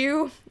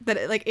issue that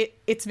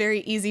it's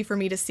very easy for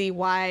me to see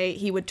why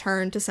he would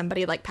turn to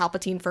somebody like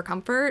Palpatine for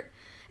comfort,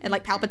 and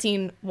like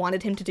Palpatine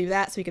wanted him to do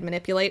that so he could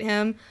manipulate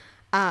him,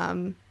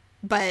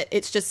 but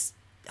it's just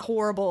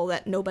horrible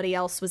that nobody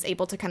else was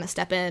able to kind of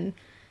step in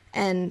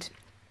and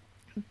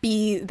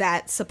be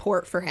that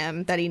support for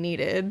him that he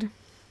needed.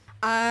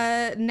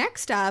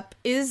 Next up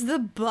is the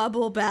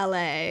Bubble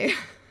Ballet.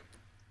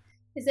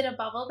 Is it a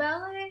bubble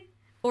ballet?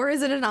 Or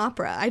is it an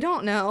opera? I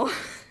don't know.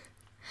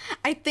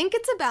 I think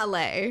it's a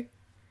ballet.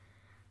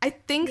 I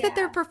think that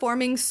they're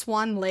performing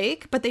Swan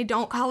Lake, but they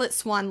don't call it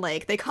Swan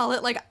Lake. They call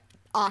it, like,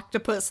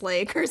 Octopus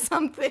Lake or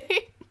something.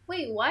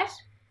 Wait, what?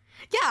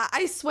 Yeah,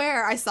 I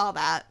swear I saw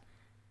that.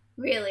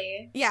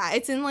 Really? Yeah,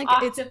 it's in, like,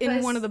 it's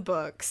in one of the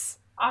books.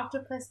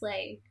 Octopus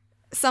Lake.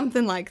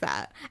 Something like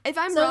that. If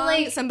I'm wrong,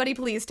 like, somebody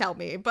please tell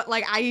me. But,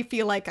 like, I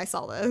feel like I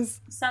saw this.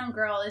 Some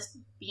girl is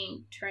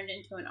being turned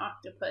into an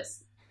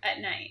octopus at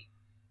night.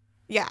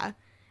 Yeah.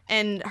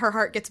 And her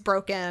heart gets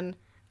broken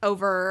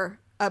over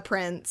a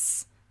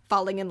prince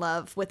falling in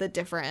love with a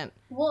different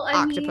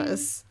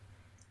octopus.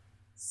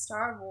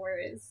 Star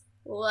Wars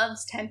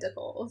loves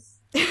tentacles.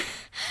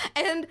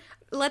 And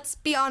let's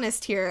be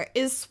honest here.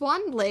 Is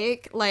Swan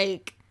Lake,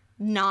 like,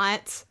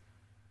 not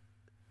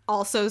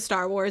also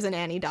Star Wars and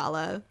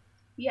Amidala?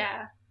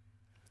 Yeah.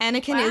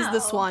 Anakin is the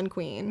Swan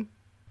Queen.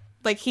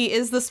 Like, he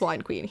is the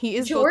Swan Queen. He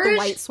is both the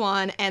white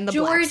swan and the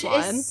black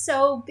swan. George is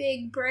so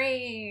big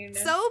brain.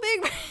 So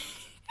big brain.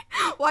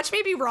 Watch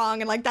me be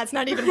wrong and, like, that's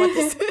not even what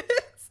this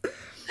is.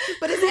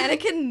 But is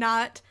Anakin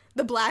not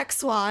the black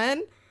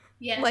swan?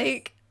 Yeah.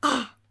 Like,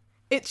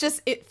 it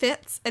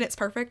fits and it's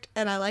perfect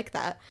and I like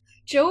that.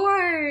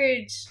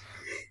 George!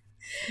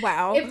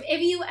 Wow.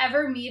 If you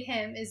ever meet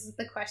him, is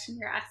the question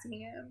you're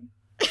asking him.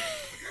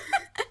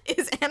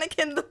 Is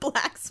Anakin the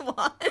black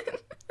swan?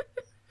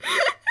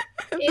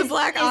 The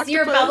black is octopus.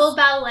 your Bubble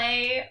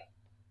Ballet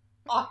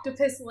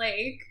Octopus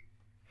Lake?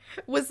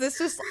 Was this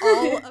just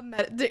all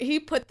he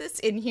put this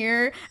in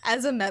here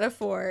as a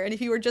metaphor, and if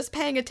you were just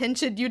paying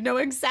attention, you'd know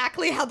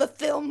exactly how the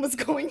film was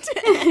going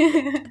to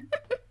end.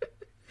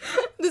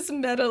 This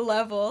meta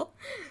level.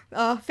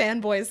 Oh,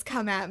 fanboys,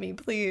 come at me,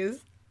 please.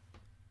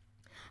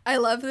 I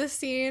love this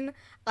scene.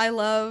 I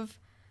love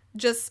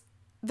just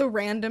the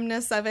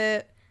randomness of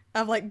it,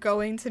 of, like,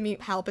 going to meet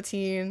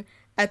Palpatine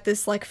at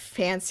this, like,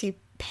 fancy,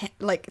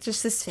 like,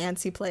 just this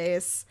fancy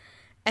place.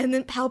 And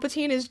then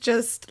Palpatine is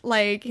just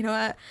like, you know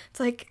what? It's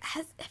like,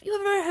 have you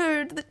ever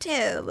heard the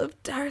tale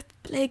of Darth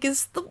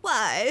Plagueis the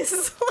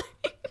Wise?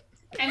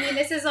 I mean,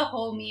 this is a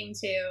whole meme,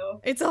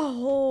 too. It's a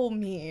whole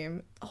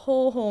meme. A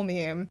whole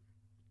meme.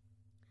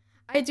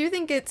 I do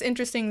think it's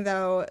interesting,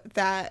 though,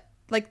 that,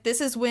 like, this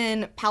is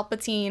when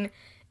Palpatine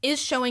is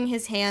showing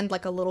his hand,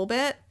 like, a little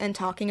bit and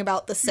talking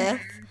about the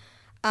Sith.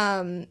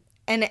 And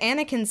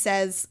Anakin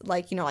says,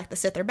 like, you know, like, the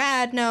Sith are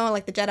bad, no,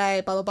 like, the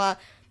Jedi, blah, blah, blah.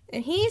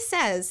 And he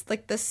says,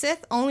 like, the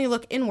Sith only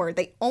look inward.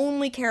 They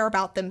only care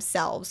about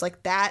themselves.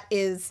 Like, that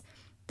is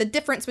the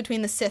difference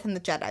between the Sith and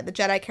the Jedi. The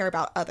Jedi care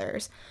about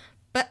others.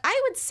 But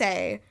I would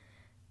say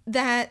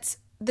that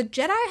the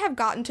Jedi have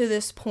gotten to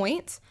this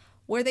point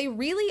where they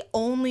really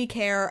only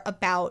care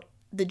about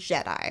the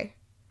Jedi.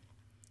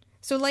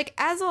 So,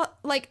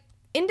 like,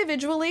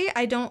 individually,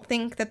 I don't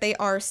think that they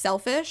are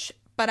selfish,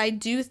 but I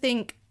do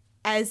think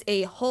as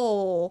a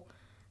whole,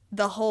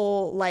 the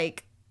whole,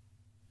 like,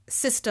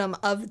 system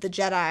of the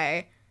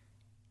Jedi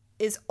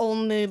is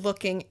only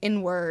looking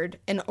inward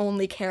and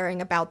only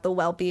caring about the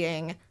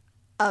well-being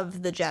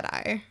of the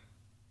Jedi.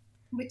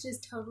 Which is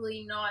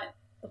totally not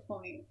the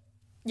point.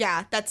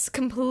 Yeah, that's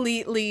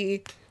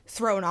completely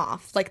thrown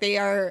off. Like,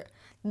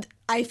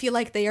 I feel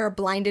like they are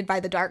blinded by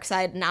the dark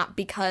side, not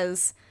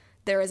because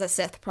there is a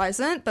Sith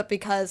present, but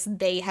because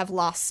they have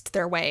lost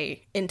their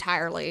way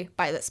entirely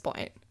by this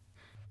point.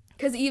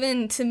 Because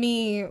even to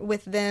me,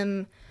 with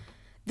them,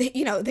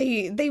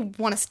 they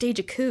want to stage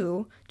a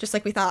coup, just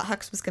like we thought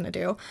Hux was going to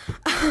do.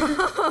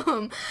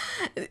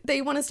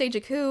 They want to stage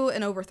a coup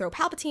and overthrow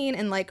Palpatine,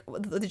 and, like,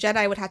 the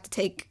Jedi would have to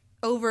take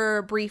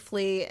over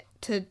briefly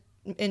to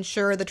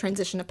ensure the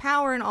transition of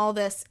power and all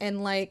this.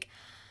 And, like,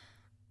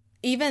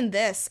 even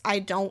this, I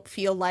don't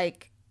feel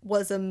like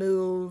was a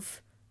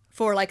move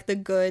for, like, the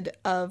good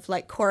of,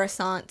 like,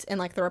 Coruscant and,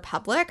 like, the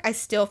Republic. I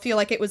still feel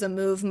like it was a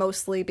move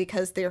mostly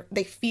because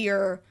they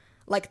fear,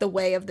 like, the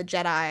way of the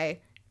Jedi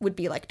would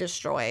be, like,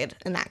 destroyed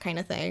and that kind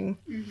of thing.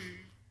 Mm-hmm.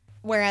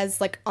 Whereas,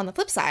 like, on the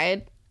flip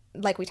side,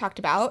 like we talked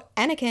about,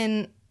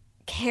 Anakin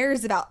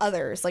cares about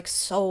others, like,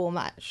 so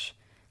much.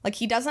 Like,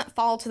 he doesn't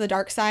fall to the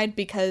dark side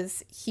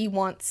because he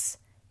wants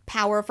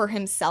power for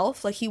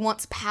himself. Like, he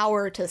wants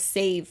power to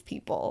save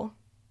people.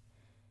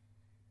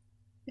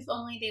 If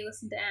only they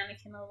listened to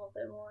Anakin a little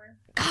bit more.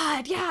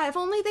 God, yeah, if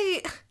only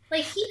they...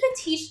 Like, he could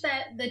teach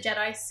the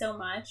Jedi so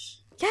much.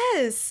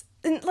 Yes.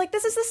 And, like,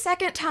 this is the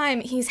second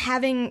time he's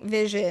having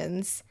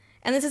visions.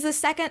 And this is the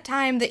second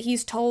time that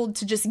he's told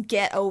to just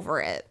get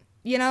over it,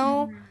 you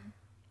know?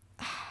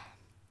 Mm-hmm.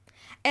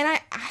 And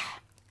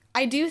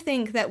I do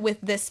think that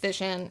with this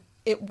vision,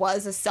 it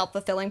was a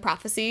self-fulfilling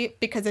prophecy,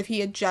 because if he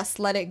had just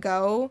let it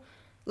go,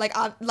 like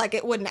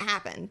it wouldn't have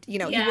happened. You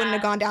know, he wouldn't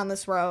have gone down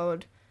this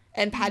road,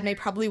 and Padme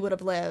probably would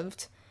have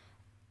lived.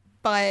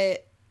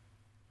 But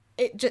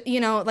it just, you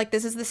know, like,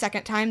 this is the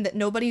second time that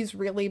nobody's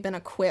really been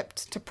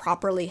equipped to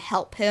properly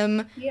help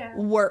him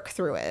work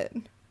through it.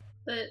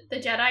 The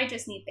Jedi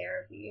just need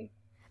therapy.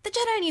 The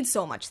Jedi need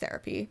so much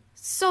therapy.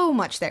 So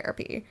much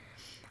therapy.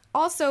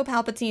 Also,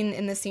 Palpatine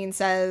in this scene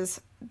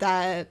says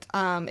that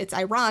it's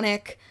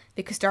ironic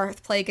because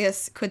Darth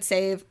Plagueis could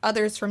save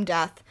others from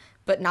death,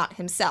 but not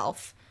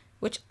himself.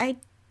 Which I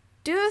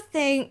do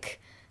think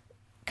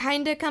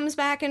kind of comes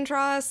back in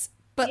Tross,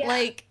 but,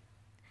 like,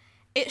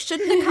 it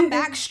shouldn't have come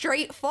back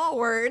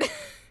straightforward.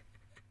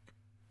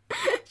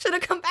 Should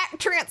have come back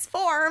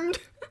transformed,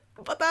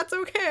 but that's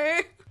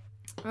okay.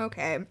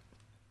 Okay.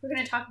 We're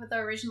going to talk about the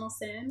original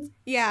sin?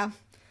 Yeah.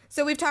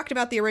 So we've talked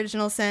about the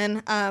original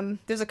sin.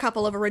 There's a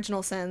couple of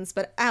original sins,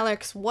 but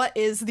Alex, what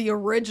is the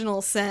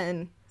original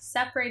sin?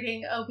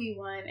 Separating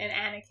Obi-Wan and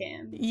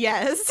Anakin.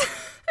 Yes.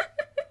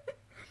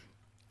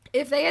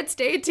 If they had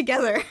stayed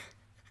together,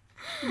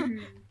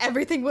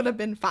 everything would have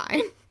been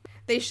fine.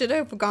 They should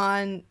have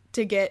gone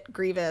to get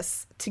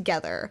Grievous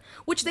together,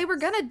 which they were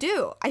gonna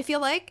do. I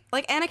feel like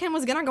Anakin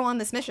was gonna go on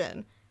this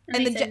mission.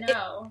 And they said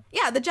no.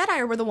 The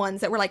Jedi were the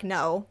ones that were like,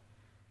 no.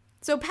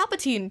 So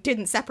Palpatine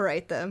didn't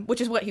separate them,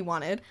 which is what he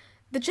wanted.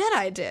 The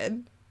Jedi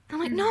did. I'm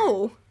like,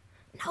 no,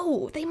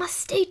 they must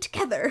stay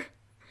together.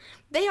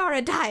 They are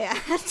a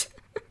dyad.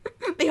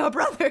 They are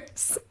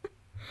brothers.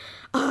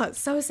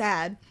 So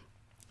sad.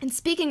 And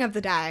speaking of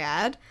the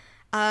dyad,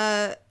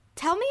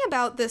 tell me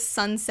about this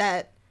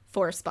sunset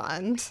force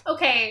bond.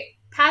 Okay,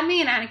 Padme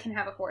and Anakin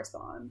have a force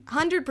bond.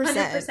 100%.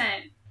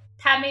 100%.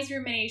 Padme's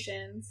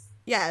ruminations.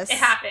 Yes. It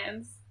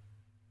happens.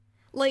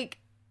 Like,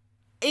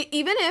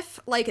 even if,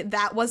 like,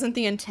 that wasn't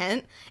the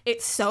intent,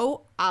 it's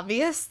so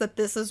obvious that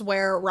this is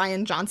where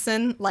Rian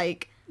Johnson,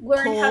 like,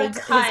 learned how to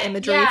cut his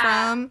imagery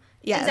from.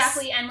 Yes.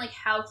 Exactly, and like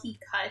how he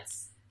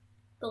cuts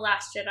The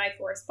Last Jedi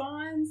Force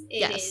Bonds.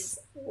 It is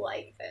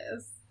like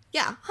this.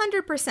 Yeah,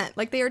 100%.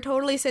 Like, they are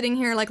totally sitting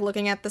here, like,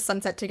 looking at the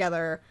sunset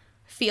together,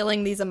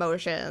 feeling these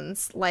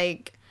emotions.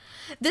 Like,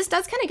 this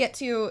does kind of get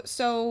to,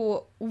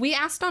 so we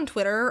asked on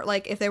Twitter,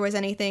 like, if there was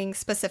anything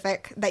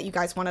specific that you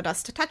guys wanted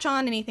us to touch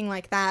on, anything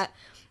like that.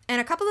 And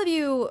a couple of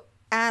you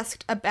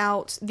asked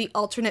about the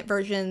alternate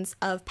versions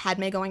of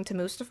Padme going to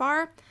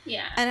Mustafar.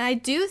 Yeah. And I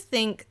do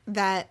think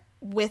that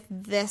with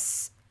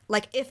this,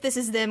 like, if this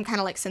is them kind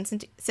of, like,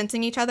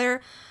 sensing each other,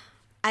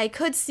 I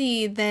could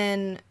see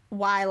then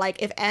why, like,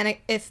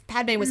 if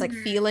Padme was, like,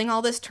 feeling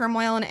all this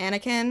turmoil in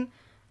Anakin,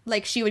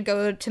 like, she would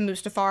go to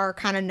Mustafar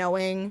kind of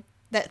knowing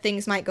that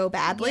things might go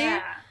badly.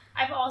 Yeah.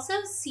 I've also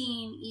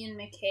seen Ian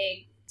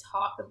McKay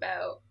talk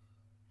about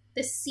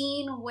the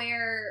scene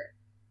where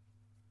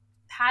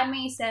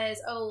Padme says,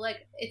 oh,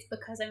 like, it's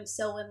because I'm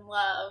so in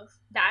love.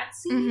 That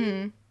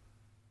scene,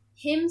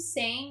 him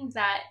saying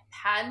that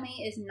Padme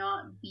is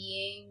not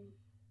being,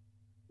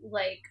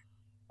 like,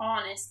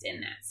 honest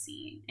in that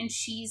scene, and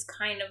she's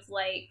kind of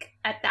like,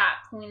 at that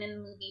point in the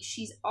movie,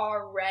 she's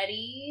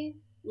already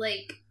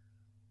like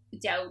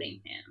doubting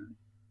him,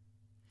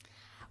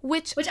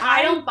 which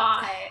I don't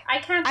buy. I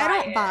kind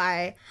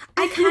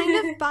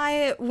of buy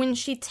it when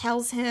she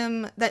tells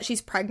him that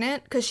she's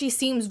pregnant, because she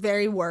seems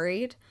very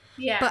worried.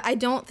 Yeah, but I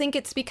don't think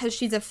it's because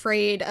she's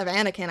afraid of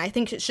Anakin. I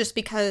think it's just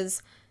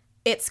because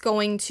it's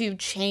going to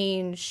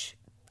change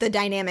the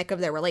dynamic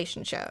of their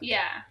relationship.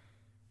 Yeah.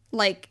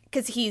 Like,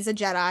 because he's a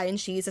Jedi and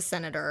she's a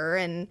senator,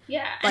 and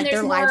yeah, like, and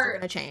their lives are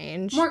going to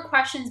change. More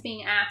questions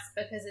being asked,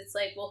 because it's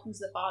like, well, who's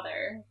the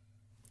father?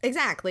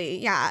 Exactly,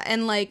 yeah.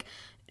 And, like,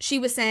 she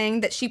was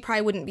saying that she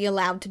probably wouldn't be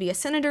allowed to be a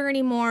senator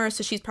anymore,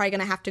 so she's probably going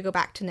to have to go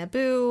back to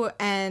Naboo.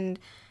 And,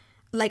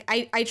 like,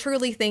 I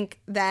truly think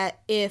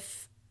that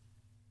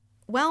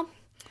well,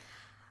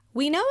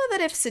 we know that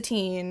if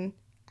Satine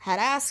had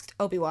asked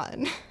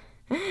Obi-Wan,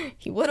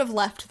 he would have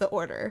left the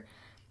Order.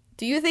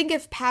 Do you think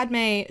if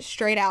Padme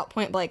straight out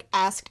point blank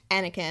asked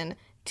Anakin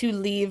to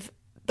leave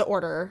the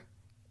Order,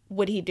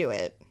 would he do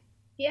it?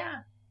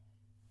 Yeah.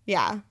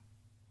 Yeah.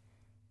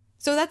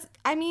 So that's,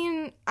 I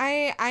mean,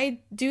 I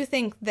do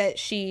think that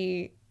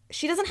she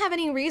doesn't have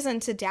any reason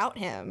to doubt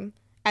him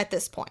at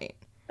this point.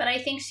 But I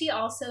think she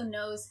also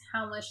knows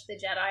how much the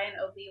Jedi and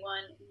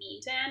Obi-Wan mean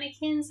to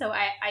Anakin, so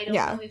I don't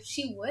know if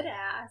she would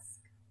ask.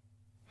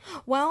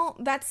 Well,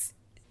 that's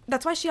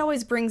why she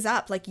always brings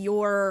up, like,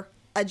 you're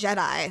a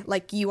Jedi,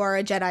 like, you are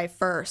a Jedi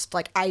first.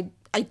 Like, I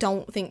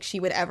don't think she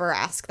would ever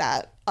ask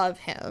that of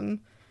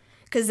him,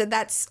 because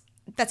that's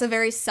a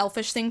very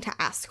selfish thing to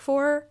ask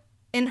for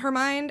in her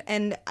mind,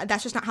 and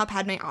that's just not how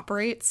Padme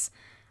operates.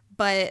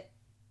 But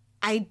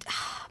I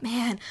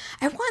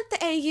want the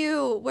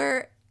AU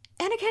where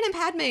Anakin and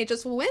Padme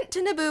just went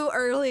to Naboo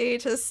early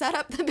to set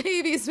up the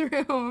baby's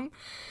room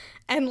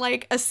and,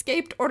 like,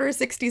 escaped Order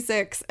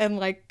 66 and,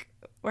 like,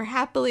 we're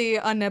happily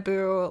on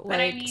Naboo,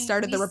 like,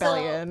 started the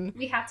rebellion.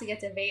 We have to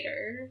get to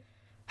Vader.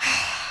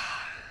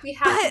 We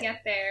have to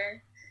get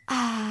there.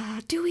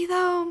 Do we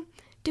though?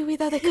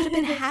 They could have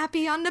been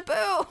happy on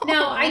Naboo.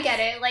 No, I get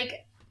it.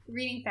 Like,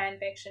 reading fan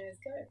fiction is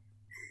good.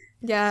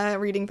 Yeah,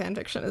 reading fan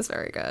fiction is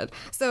very good.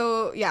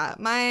 So, yeah,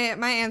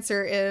 my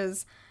answer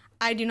is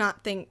I do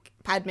not think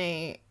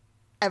Padme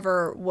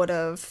ever would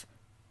have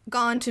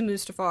gone to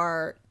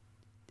Mustafar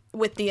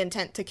with the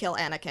intent to kill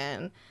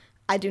Anakin.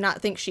 I do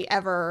not think she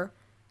ever,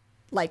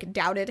 like,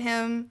 doubted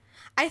him.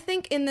 I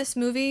think in this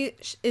movie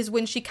is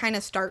when she kind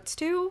of starts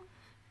to,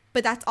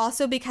 but that's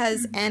also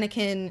because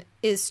Anakin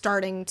is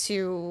starting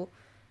to,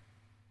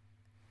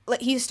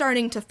 like, he's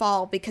starting to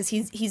fall because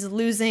he's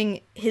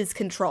losing his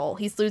control.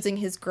 He's losing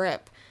his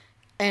grip.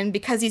 And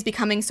because he's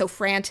becoming so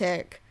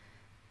frantic,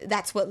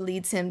 that's what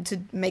leads him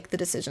to make the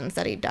decisions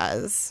that he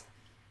does.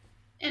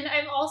 And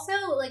I've also,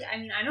 like, I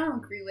mean, I don't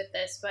agree with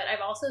this, but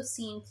I've also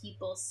seen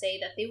people say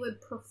that they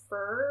would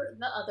prefer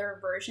the other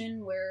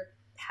version where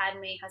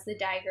Padme has the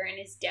dagger and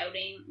is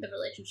doubting the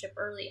relationship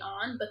early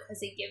on,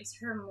 because it gives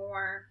her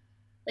more,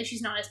 like,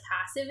 she's not as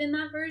passive in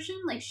that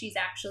version. Like, she's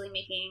actually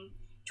making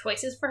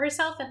choices for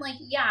herself. And, like,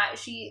 yeah,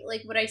 she,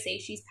 like, would I say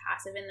she's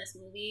passive in this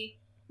movie?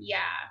 Yeah.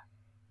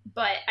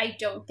 But I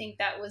don't think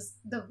that was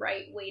the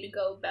right way to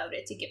go about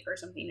it to give her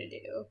something to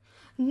do.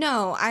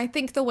 No, I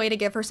think the way to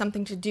give her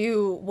something to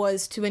do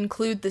was to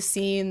include the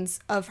scenes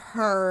of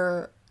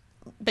her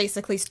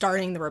basically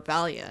starting the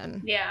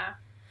rebellion. Yeah.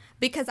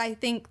 Because I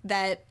think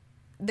that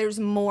there's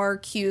more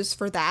cues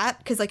for that.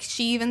 Because, like,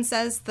 she even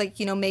says,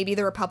 like, you know, maybe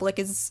the Republic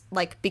is,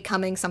 like,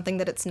 becoming something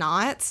that it's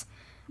not.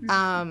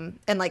 And,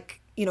 like,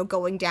 you know,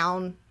 going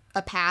down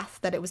a path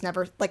that it was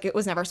never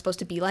supposed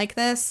to be like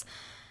this.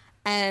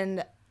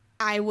 And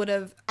I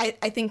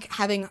think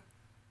having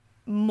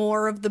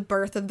more of the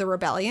birth of the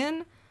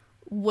rebellion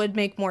would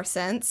make more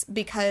sense,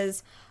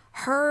 because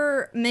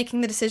her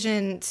making the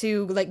decision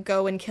to, like,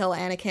 go and kill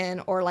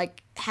Anakin, or,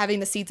 like, having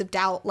the seeds of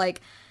doubt,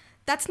 like,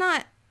 that's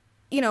not,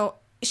 you know,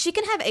 she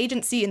can have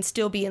agency and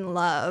still be in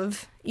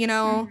love, you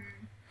know?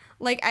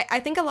 Like, I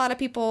think a lot of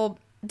people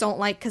don't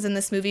like because in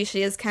this movie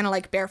she is kind of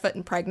like barefoot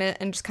and pregnant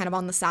and just kind of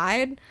on the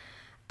side.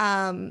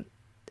 And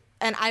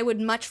I would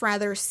much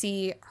rather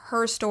see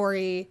her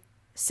story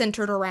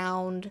centered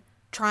around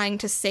trying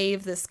to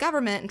save this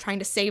government and trying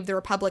to save the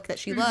republic that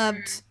she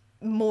loved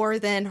more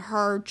than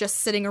her just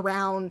sitting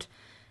around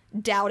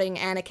doubting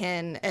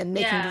Anakin and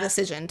making the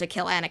decision to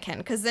kill Anakin,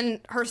 because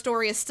then her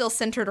story is still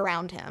centered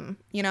around him,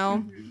 you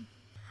know?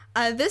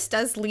 This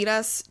does lead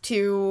us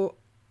to,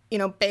 you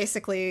know,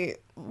 basically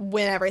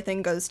when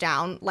everything goes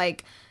down.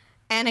 Like,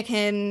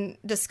 Anakin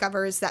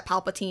discovers that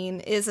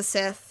Palpatine is a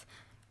Sith,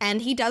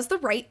 and he does the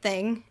right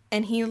thing,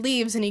 and he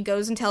leaves and he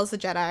goes and tells the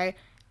Jedi.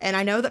 And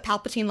I know that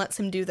Palpatine lets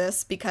him do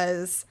this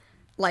because,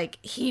 like,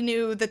 he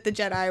knew that the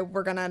Jedi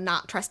were gonna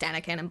not trust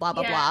Anakin and blah,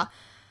 blah, blah.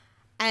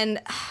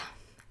 And,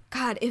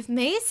 God, if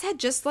Mace had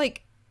just,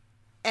 like,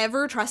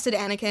 ever trusted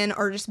Anakin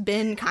or just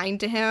been kind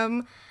to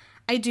him,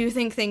 I do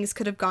think things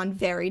could have gone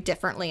very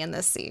differently in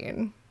this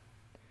scene.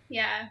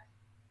 Yeah.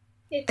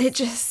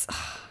 It's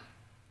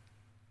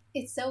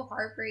so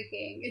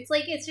heartbreaking.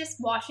 It's just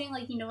watching,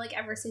 like, you know, like,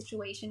 every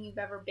situation you've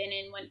ever been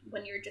in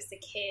when you're just a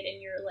kid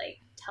and you're, like,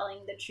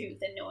 telling the truth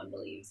and no one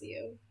believes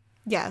you.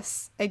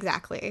 Yes,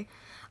 exactly.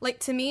 Like,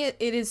 to me, it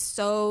is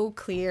so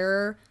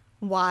clear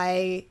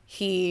why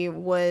he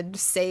would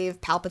save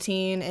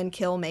Palpatine and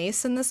kill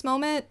Mace in this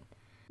moment.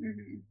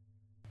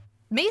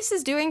 Mace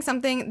is doing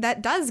something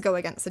that does go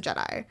against the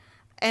Jedi.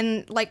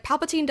 And, like,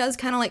 Palpatine does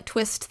kind of, like,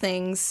 twist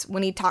things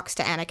when he talks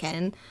to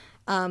Anakin.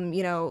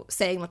 You know,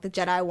 saying, like, the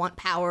Jedi want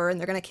power and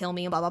they're gonna kill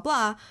me and blah, blah,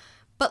 blah.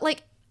 But,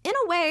 like, in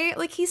a way,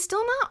 like, he's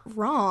still not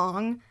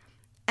wrong.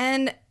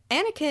 And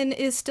Anakin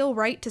is still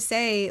right to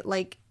say,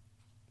 like,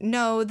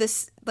 no,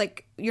 this,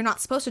 like, you're not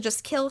supposed to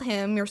just kill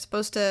him. You're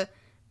supposed to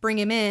bring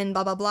him in,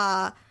 blah, blah,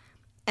 blah.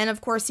 And,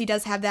 of course, he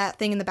does have that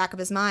thing in the back of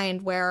his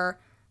mind where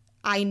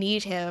I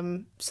need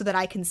him so that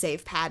I can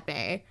save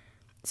Padme.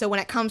 So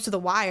when it comes to The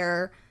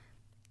Wire,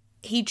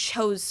 he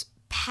chose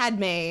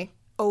Padme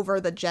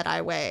over the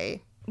Jedi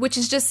way. Which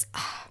is just,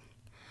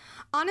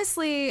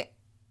 honestly,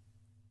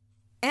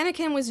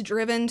 Anakin was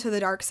driven to the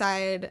dark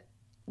side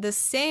the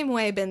same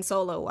way Ben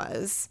Solo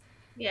was.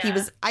 Yeah. He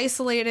was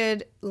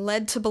isolated,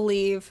 led to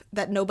believe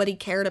that nobody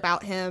cared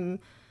about him.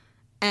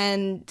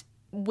 And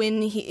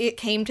when it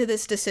came to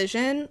this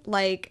decision,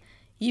 like,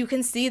 you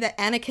can see that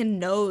Anakin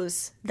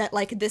knows that,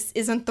 like, this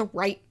isn't the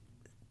right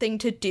thing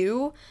to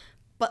do,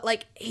 but,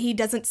 like, he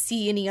doesn't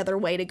see any other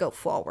way to go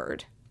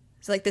forward.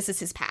 So, like, this is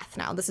his path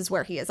now. This is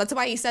where he is. That's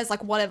why he says,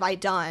 like, what have I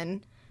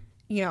done?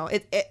 You know,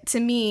 it to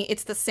me,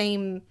 it's the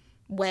same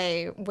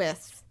way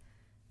with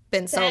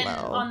Ben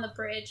Solo. On the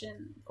bridge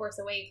in Force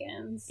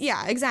Awakens.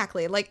 Yeah,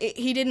 exactly. Like,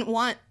 he didn't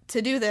want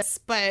to do this,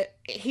 but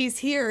he's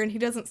here and he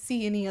doesn't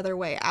see any other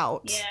way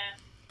out. Yeah.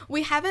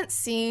 We haven't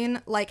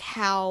seen, like,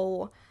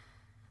 how,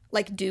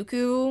 like,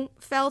 Dooku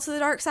fell to the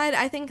dark side.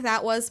 I think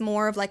that was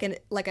more of, like,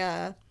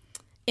 a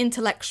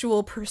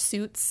intellectual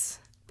pursuits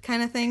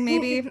kind of thing,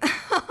 maybe.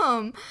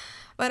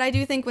 But I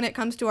do think when it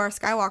comes to our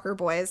Skywalker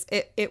boys,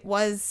 it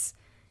was,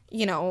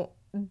 you know,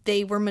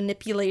 they were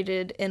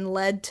manipulated and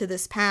led to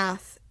this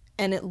path,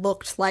 and it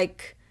looked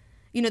like,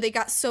 you know, they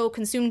got so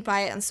consumed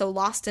by it and so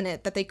lost in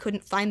it that they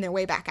couldn't find their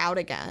way back out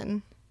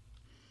again.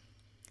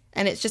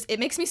 And it's just, it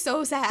makes me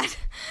so sad,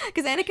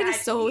 because Anakin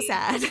is so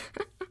sad.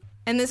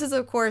 And this is,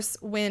 of course,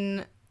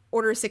 when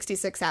Order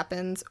 66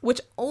 happens,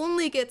 which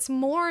only gets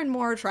more and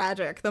more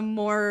tragic the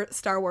more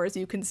Star Wars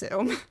you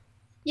consume.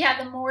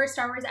 Yeah, the more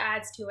Star Wars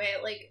adds to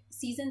it. Like,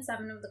 Season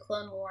 7 of the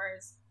Clone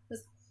Wars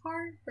was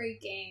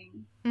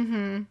heartbreaking.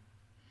 I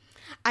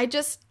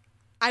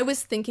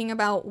was thinking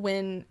about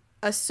when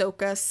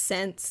Ahsoka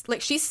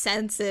she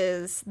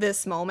senses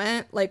this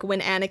moment, like,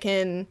 when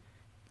Anakin,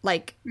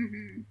 like,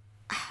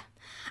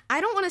 I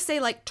don't want to say,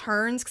 like,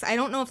 turns, because I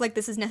don't know if, like,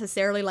 this is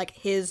necessarily, like,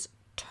 his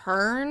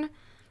turn,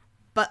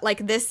 but,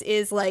 like, this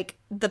is, like,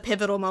 the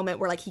pivotal moment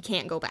where, like, he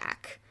can't go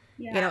back.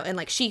 Yeah. You know, and,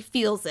 like, she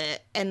feels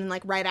it, and,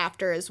 like, right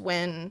after is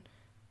when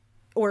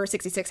Order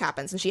 66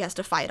 happens, and she has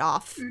to fight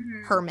off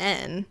her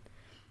men.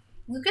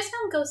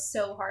 Lucasfilm goes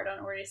so hard on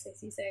Order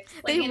 66.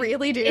 Like, they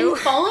really do. In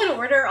Fallen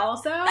Order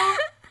also.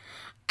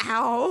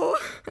 Ow.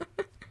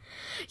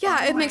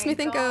 Yeah, it makes me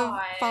think of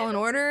Fallen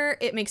Order.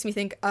 It makes me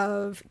think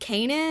of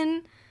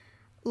Kanan,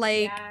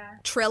 like,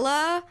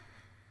 Trilla.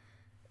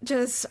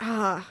 Just,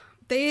 whenever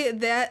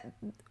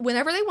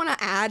they want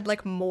to add,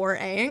 like, more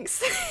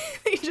angst,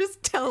 they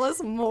just tell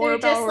us more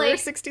about Order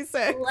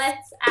 66.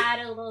 Let's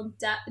add a little,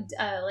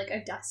 like,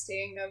 a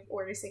dusting of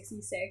Order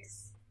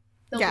 66.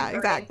 Yeah,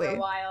 exactly. For a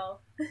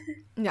while.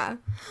 Yeah.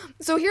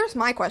 So here's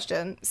my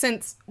question.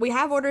 Since we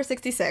have Order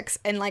 66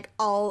 and, like,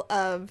 all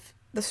of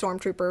the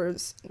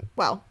stormtroopers,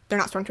 well, they're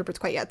not stormtroopers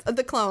quite yet,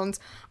 the clones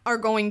are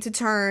going to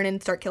turn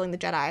and start killing the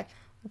Jedi,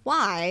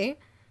 why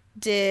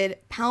did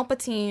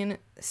Palpatine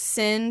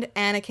send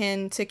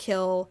Anakin to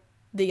kill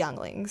the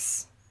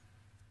younglings?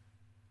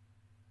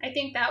 I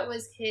think that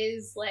was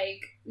his,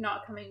 like,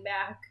 not coming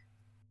back.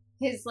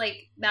 His,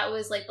 like, that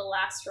was, like, the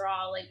last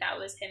straw. Like, that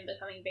was him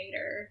becoming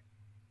Vader.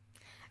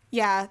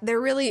 Yeah, there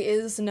really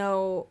is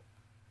no...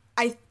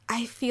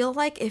 I feel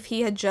like if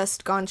he had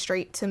just gone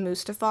straight to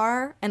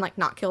Mustafar and, like,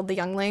 not killed the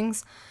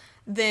younglings,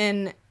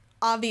 then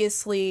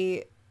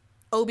obviously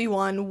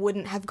Obi-Wan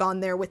wouldn't have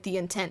gone there with the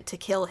intent to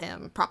kill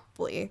him,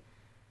 probably.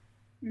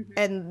 Mm-hmm.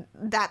 And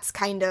that's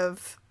kind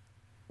of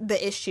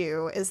the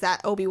issue, is that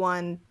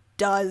Obi-Wan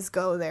does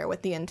go there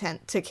with the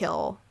intent to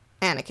kill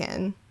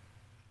Anakin.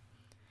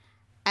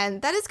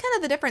 And that is kind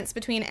of the difference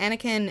between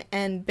Anakin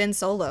and Ben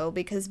Solo,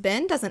 because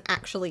Ben doesn't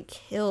actually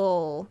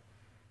kill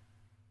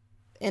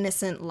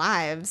innocent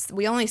lives.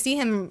 We only see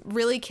him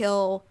really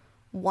kill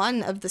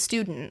one of the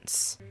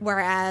students,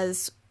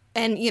 whereas,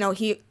 and, you know,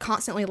 he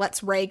constantly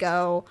lets Rey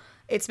go.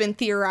 It's been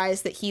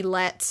theorized that he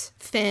let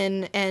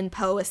Finn and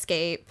Poe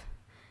escape.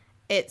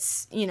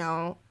 It's, you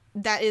know,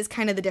 that is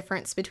kind of the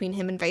difference between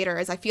him and Vader,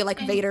 is I feel like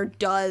Vader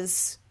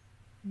does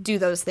do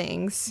those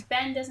things.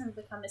 Ben doesn't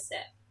become a Sith.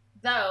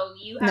 Though,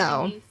 you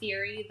have a new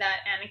theory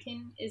that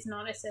Anakin is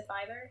not a Sith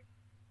either.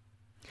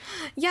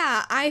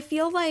 Yeah, I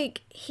feel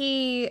like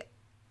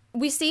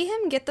we see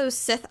him get those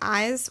Sith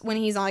eyes when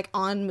he's, like,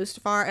 on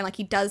Mustafar, and, like,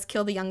 he does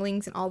kill the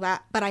younglings and all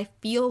that, but I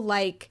feel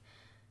like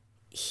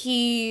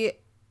he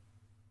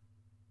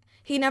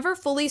never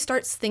fully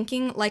starts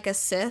thinking like a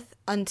Sith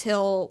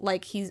until,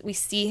 like, we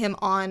see him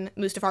on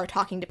Mustafar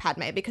talking to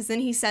Padme, because then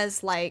he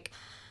says, like,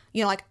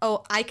 you know, like,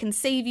 oh, I can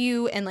save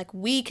you, and, like,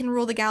 we can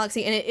rule the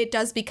galaxy, and it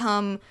does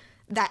become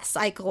that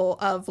cycle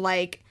of,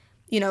 like,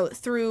 you know,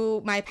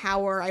 through my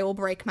power, I will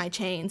break my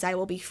chains, I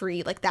will be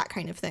free, like, that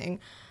kind of thing.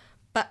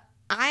 But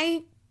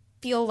I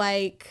feel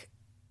like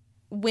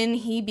when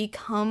he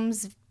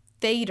becomes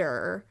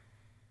Vader,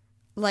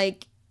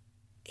 like,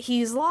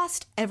 he's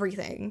lost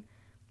everything.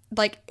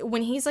 Like,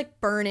 when he's,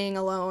 like, burning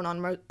alone on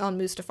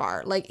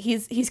Mustafar, like,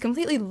 he's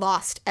completely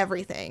lost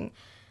everything.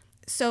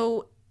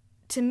 So,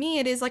 to me,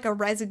 it is, like, a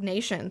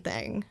resignation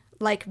thing.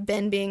 Like,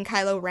 Ben being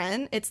Kylo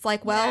Ren, it's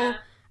like, well, yeah.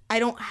 I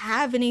don't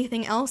have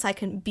anything else I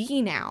can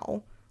be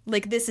now.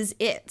 Like, this is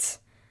it.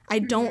 I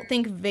don't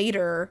think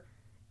Vader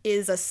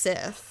is a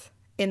Sith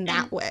in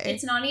that way.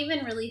 It's not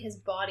even really his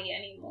body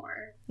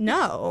anymore.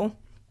 No.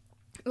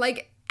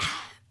 Like,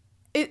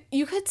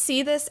 you could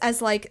see this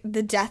as, like,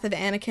 the death of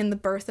Anakin, the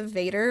birth of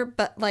Vader,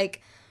 but,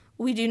 like,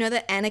 we do know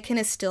that Anakin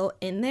is still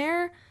in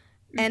there,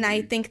 and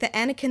I think the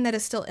Anakin that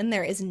is still in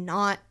there is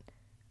not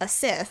a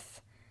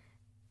Sith.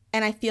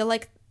 And I feel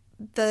like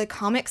the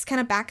comics kind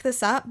of back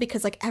this up,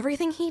 because, like,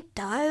 everything he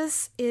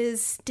does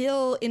is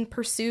still in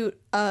pursuit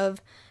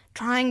of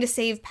trying to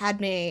save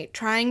Padme,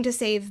 trying to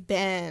save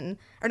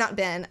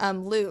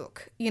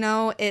Luke. You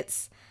know,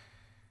 it's,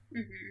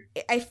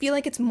 I feel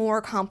like it's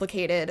more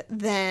complicated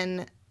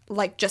than,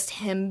 like, just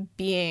him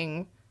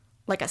being,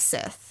 like, a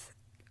Sith.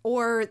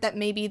 Or that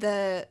maybe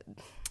the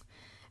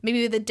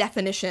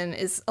definition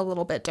is a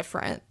little bit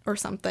different or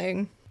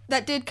something.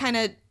 That did kind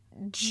of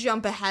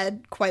jump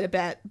ahead quite a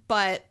bit,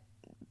 but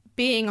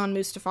being on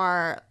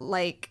Mustafar,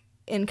 like,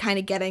 and kind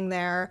of getting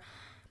there,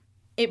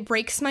 it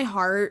breaks my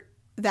heart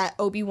that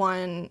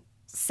Obi-Wan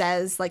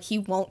says, like, he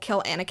won't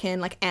kill Anakin,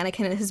 like,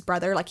 Anakin and his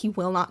brother, like, he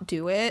will not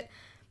do it.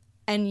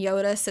 And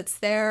Yoda sits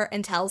there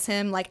and tells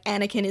him, like,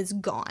 Anakin is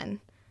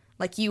gone.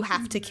 Like, you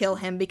have to kill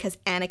him because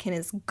Anakin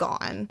is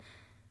gone.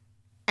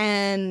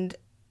 And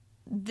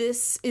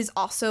this is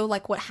also,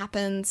 like, what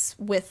happens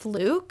with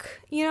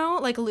Luke, you know?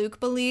 Like, Luke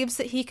believes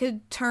that he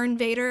could turn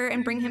Vader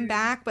and bring him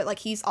back, but, like,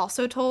 he's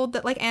also told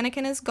that, like,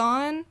 Anakin is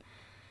gone.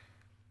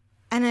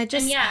 And it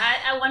just... And yeah,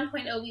 at one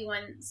point,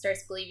 Obi-Wan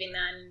starts believing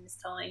that and is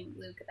telling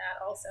Luke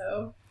that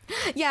also.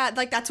 Yeah,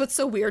 like, that's what's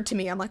so weird to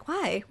me. I'm like,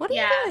 why? What are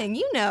you doing?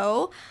 You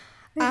know?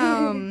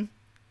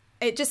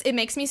 It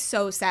makes me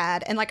so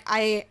sad. And, like,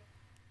 I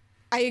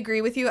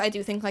agree with you. I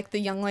do think, like, the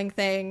youngling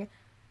thing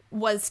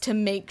was to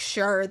make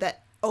sure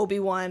that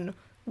Obi-Wan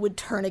would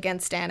turn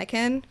against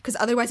Anakin, because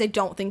otherwise I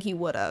don't think he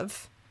would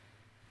have.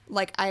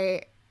 Like,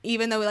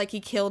 even though, like, he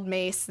killed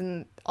Mace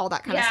and all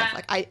that kind of stuff,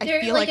 like, I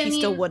feel like he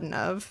still wouldn't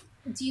have.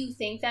 Do you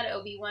think that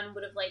Obi-Wan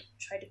would have, like,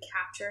 tried to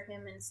capture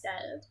him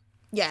instead?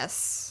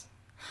 Yes.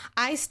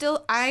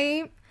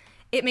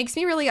 It makes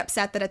me really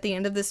upset that at the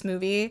end of this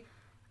movie,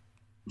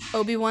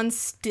 Obi-Wan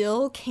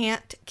still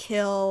can't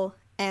kill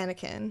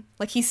Anakin.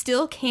 Like, he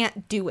still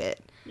can't do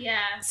it.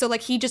 Yeah. So,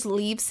 like, he just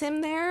leaves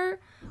him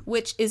there,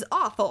 which is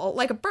awful.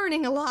 Like,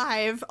 burning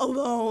alive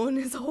alone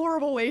is a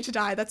horrible way to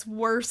die. That's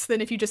worse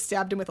than if you just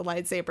stabbed him with a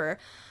lightsaber.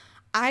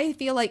 I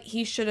feel like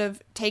he should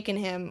have taken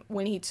him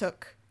when he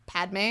took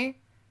Padme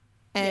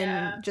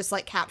and just,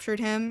 like, captured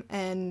him.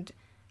 And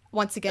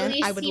once again,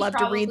 I would love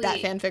to read that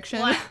fan fiction.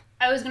 Well,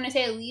 I was going to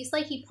say, at least,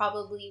 like, he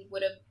probably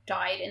would have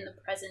died in the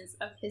presence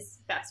of his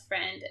best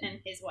friend and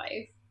his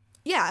wife.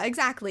 Yeah,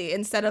 exactly.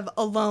 Instead of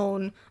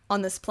alone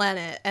on this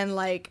planet. And,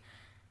 like,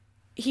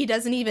 he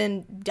doesn't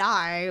even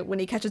die when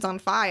he catches on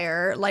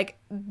fire. Like,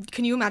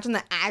 can you imagine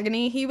the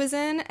agony he was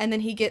in? And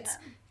then he gets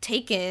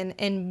taken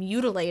and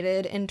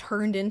mutilated and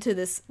turned into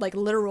this, like,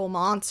 literal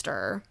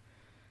monster.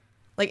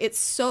 Like, it's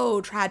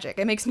so tragic.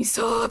 It makes me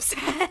so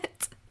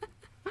upset.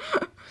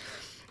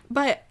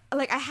 But,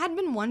 like, I had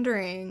been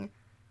wondering,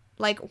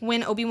 like,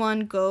 when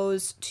Obi-Wan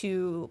goes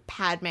to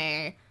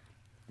Padme,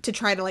 to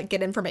try to like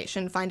get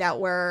information, find out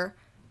where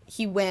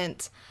he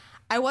went.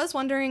 I was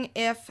wondering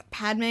if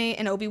Padme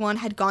and Obi-Wan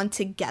had gone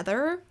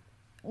together,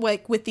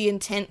 like with the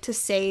intent to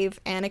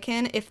save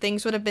Anakin, if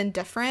things would have been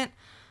different.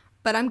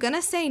 But I'm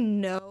gonna say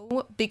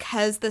no,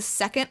 because the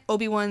second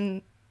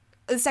Anakin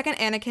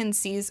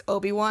sees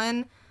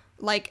Obi-Wan,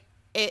 like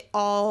it's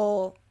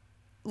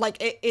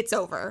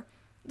over.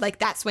 Like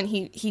that's when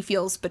he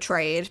feels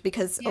betrayed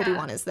because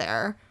Obi-Wan is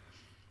there.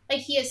 Like,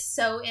 he is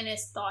so in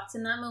his thoughts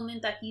in that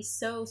moment that he's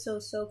so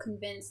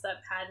convinced that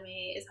Padme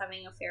is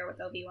having an affair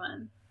with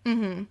Obi-Wan.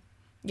 Mm-hmm.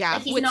 Yeah.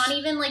 Like, he's not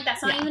even, like,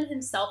 that's not even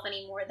himself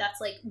anymore. That's,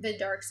 like, the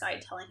dark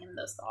side telling him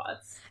those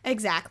thoughts.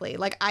 Exactly.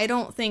 Like, I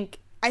think,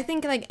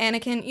 like,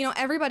 Anakin, you know,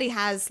 everybody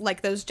has,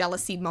 like, those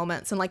jealousy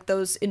moments and, like,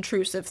 those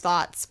intrusive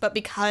thoughts. But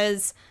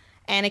because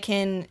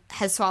Anakin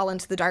has fallen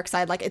to the dark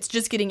side, like, it's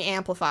just getting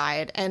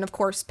amplified. And, of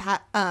course,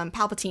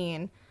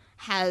 Palpatine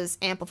has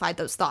amplified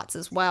those thoughts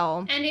as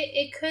well. And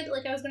it could,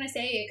 like I was going to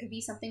say, it could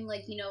be something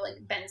like, you know, like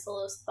Ben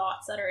Solo's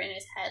thoughts that are in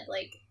his head,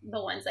 like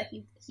the ones that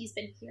he's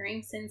been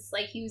hearing since,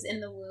 like, he was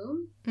in the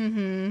womb.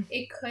 Mm-hmm.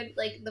 It could,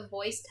 like, the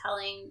voice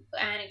telling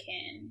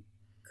Anakin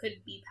could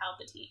be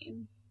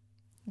Palpatine.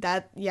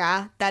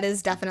 That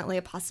is definitely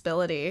a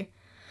possibility.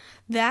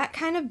 That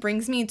kind of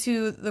brings me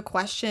to the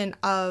question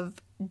of,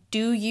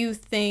 do you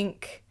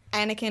think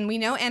Anakin, we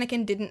know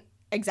Anakin didn't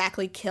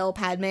exactly kill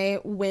Padme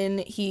when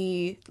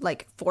he,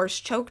 like, force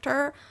choked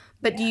her,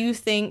 but do you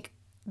think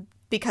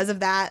because of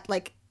that,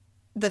 like,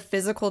 the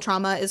physical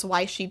trauma is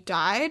why she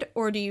died,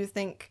 or do you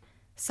think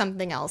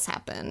something else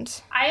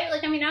happened? I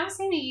was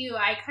saying to you,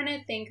 I kind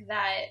of think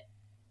that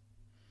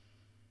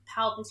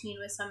Palpatine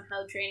was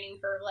somehow draining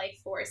her life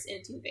force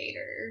into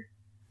Vader.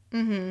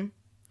 Mm-hmm.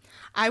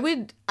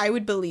 I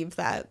would believe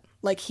that.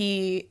 Like,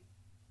 he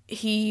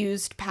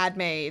used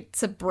Padme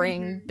to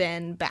bring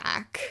Ben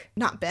back.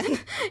 Not Ben.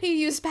 He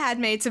used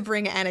Padme to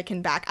bring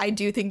Anakin back. I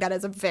do think that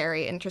is a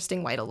very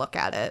interesting way to look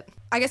at it.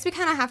 I guess we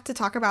kind of have to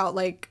talk about,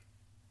 like,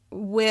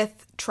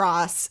 with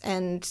TROS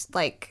and,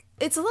 like,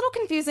 it's a little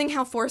confusing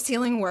how force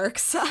healing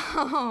works.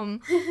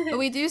 But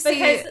we do see...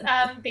 Because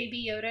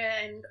Baby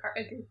Yoda and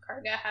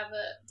Karga have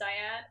a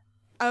dyad.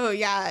 Oh,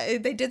 yeah.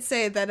 They did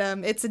say that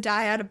it's a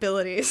dyad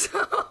ability,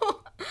 so...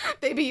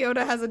 Baby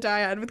Yoda has a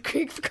dyad with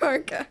Greef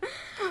Karga.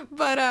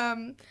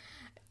 But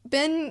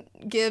Ben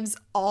gives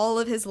all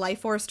of his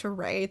life force to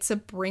Rey to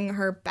bring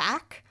her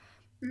back.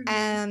 Mm-hmm.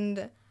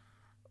 And,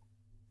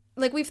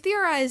 like, we've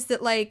theorized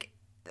that, like,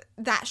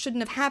 that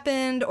shouldn't have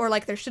happened, or,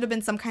 like, there should have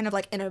been some kind of,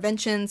 like,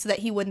 intervention so that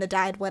he wouldn't have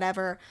died,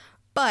 whatever.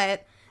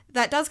 But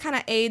that does kind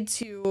of aid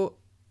to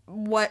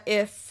what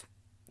if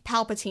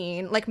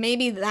Palpatine, like,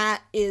 maybe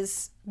that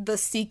is the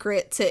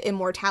secret to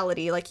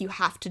immortality. Like, you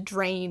have to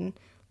drain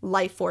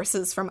life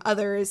forces from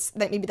others.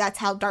 That maybe that's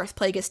how Darth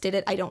Plagueis did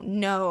it. I don't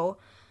know.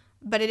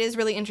 But it is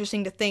really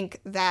interesting to think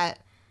that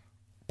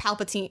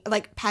Palpatine,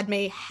 like,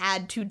 Padme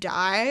had to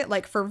die,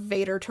 like, for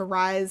Vader to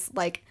rise,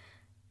 like,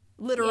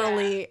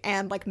 literally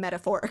and, like,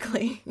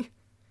 metaphorically.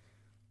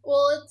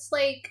 Well, it's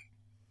like,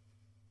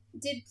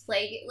 did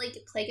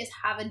Plagueis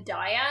have a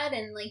dyad,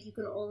 and, like, you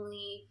can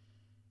only...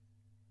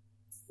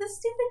 The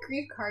stupid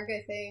Greef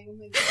Karga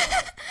thing.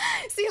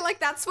 See, like,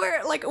 that's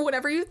where, like,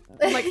 whenever you,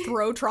 like,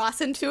 throw TROS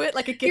into it,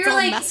 like, it gets all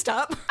like, messed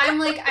up. I'm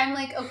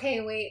like,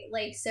 okay, wait,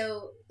 like,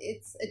 so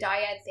it's a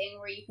dyad thing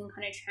where you can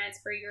kind of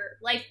transfer your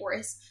life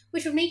force,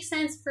 which would make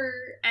sense for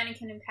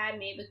Anakin and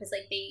Padme, because,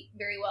 like, they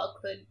very well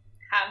could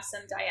have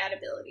some dyad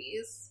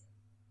abilities.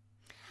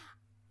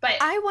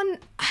 But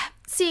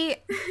see,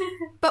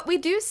 but we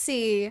do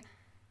see,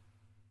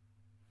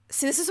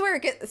 this is where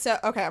it gets, so,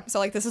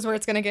 like, this is where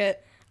it's gonna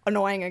get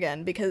annoying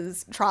again,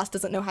 because TROS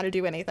doesn't know how to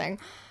do anything.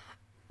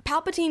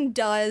 Palpatine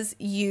does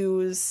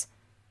use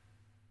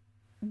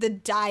the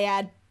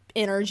dyad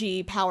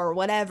energy, power,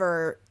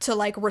 whatever, to,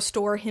 like,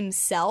 restore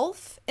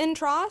himself in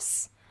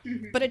TROS,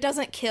 but it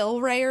doesn't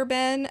kill Rey or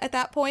Ben at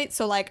that point,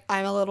 so, like,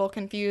 I'm a little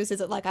confused.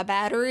 Is it, like, a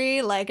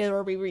battery? Like,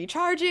 are we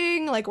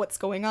recharging? Like, what's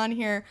going on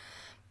here?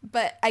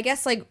 But I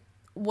guess, like,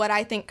 what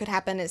I think could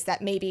happen is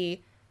that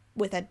maybe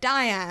with a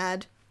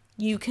dyad,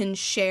 you can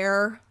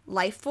share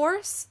life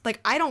force. Like,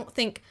 I don't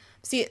think...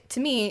 See, to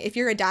me, if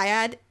you're a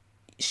dyad,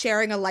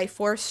 sharing a life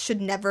force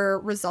should never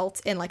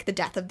result in, like, the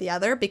death of the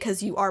other,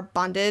 because you are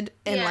bonded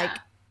and, like,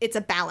 it's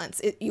a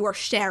balance. You are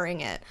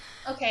sharing it.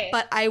 Okay.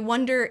 But I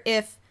wonder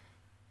if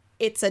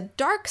it's a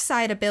dark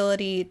side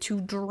ability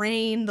to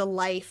drain the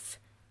life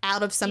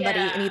out of somebody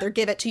and either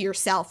give it to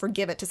yourself or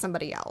give it to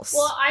somebody else.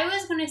 Well, I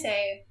was going to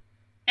say,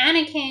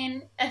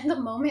 Anakin, at the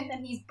moment that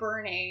he's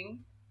burning...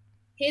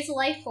 His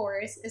life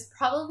force is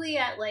probably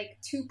at, like,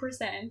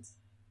 2%,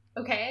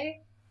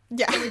 okay?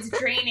 Yeah. So it's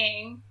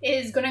draining.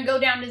 It is going to go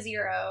down to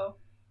 0.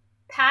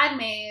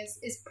 Padme's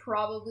is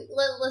probably...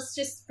 Let's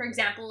just, for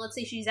example, let's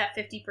say she's at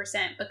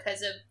 50%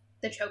 because of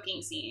the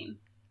choking scene.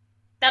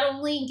 That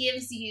only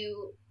gives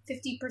you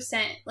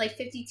 50%, like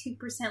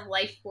 52%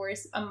 life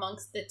force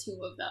amongst the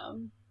two of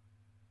them.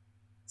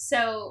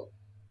 So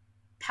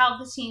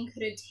Palpatine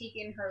could have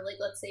taken her, like,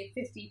 let's say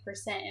 50%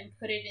 and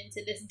put it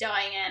into this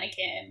dying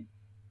Anakin.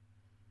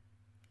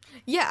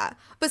 Yeah,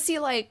 but see,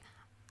 like,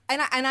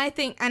 I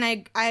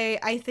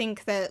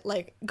think that,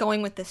 like,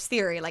 going with this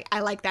theory, like, I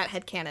like that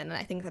headcanon, and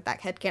I think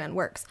that headcanon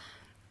works.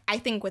 I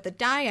think with a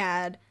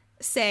dyad,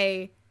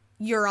 say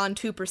you're on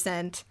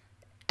 2%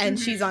 and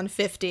she's on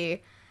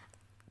 50,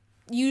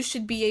 you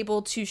should be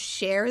able to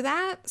share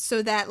that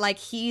so that, like,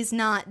 he's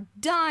not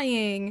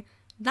dying,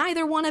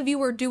 neither one of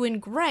you are doing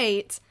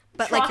great,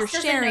 but Tross like you're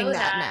doesn't sharing know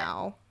that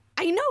now.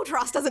 I know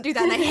Tross doesn't do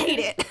that, and I hate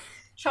it.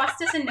 Tross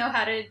doesn't know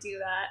how to do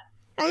that.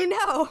 I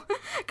know,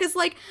 because,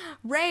 like,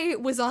 Ray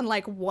was on,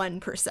 like,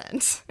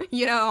 1%,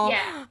 you know?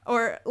 Yeah.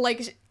 Or,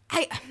 like,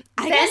 I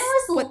Ben guess...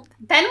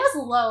 Ben was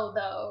low,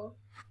 though.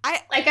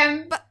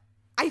 But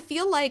I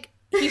feel like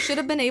he should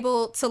have been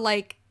able to,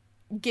 like,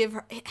 give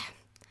her...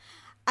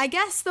 I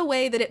guess the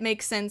way that it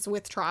makes sense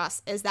with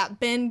Tross is that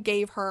Ben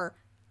gave her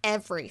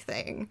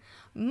everything.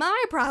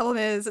 My problem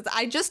is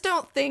I just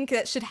don't think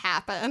that should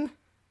happen.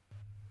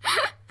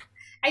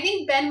 I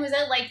think Ben was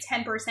at, like,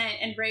 10%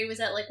 and Ray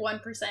was at, like,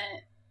 1%.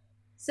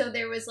 So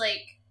there was,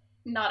 like,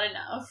 not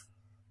enough.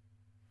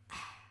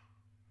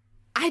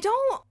 I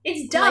don't...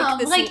 It's dumb.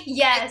 Like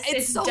yes,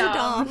 it's so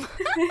dumb.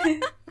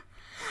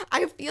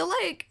 I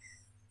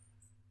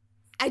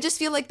just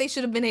feel like they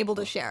should have been able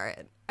to share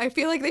it. I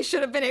feel like they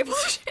should have been able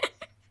to share it.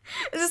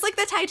 It's just like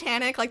the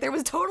Titanic. Like, there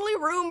was totally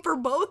room for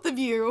both of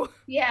you.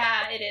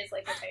 Yeah, it is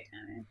like the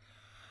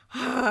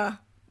Titanic.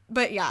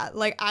 But yeah,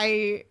 like,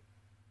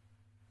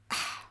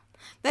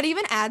 that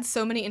even adds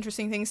so many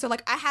interesting things. So,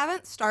 like, I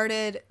haven't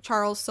started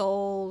Charles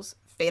Soule's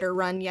Vader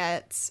run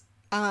yet,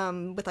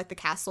 with, like, the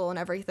castle and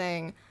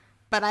everything,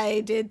 but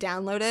I did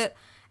download it,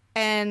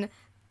 and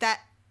that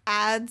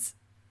adds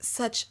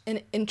such an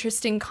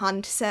interesting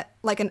concept,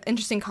 like, an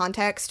interesting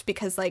context,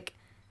 because, like,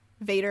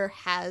 Vader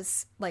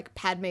has, like,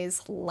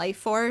 Padme's life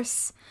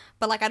force,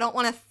 but, like, I don't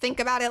want to think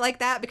about it like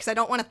that, because I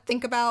don't want to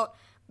think about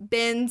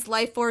Ben's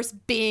life force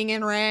being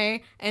in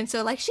Rey, and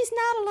so, like, she's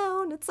not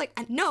alone. It's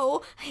like,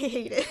 no, I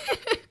hate it.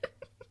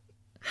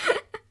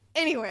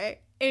 Anyway,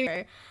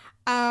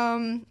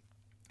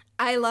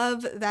 I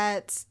love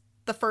that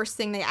the first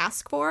thing they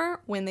ask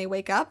for when they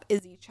wake up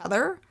is each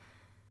other.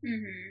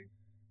 Mm-hmm.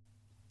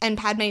 And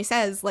Padme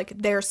says, like,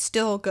 they're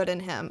still good in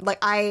him. Like,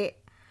 I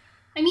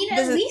mean,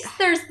 at least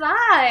there's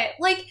that.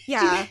 Like,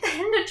 yeah. You get the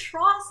end of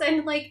Tross,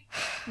 and, like,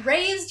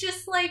 Rey's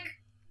just like,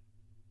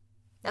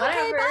 whatever.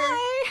 Okay,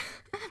 bye.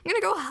 I'm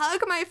gonna go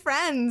hug my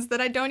friends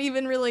that I don't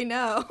even really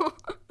know.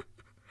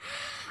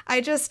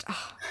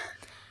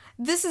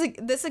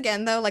 This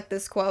again, though, like,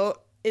 this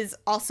quote is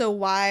also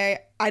why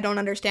I don't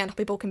understand how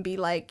people can be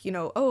like, you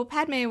know, oh,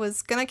 Padme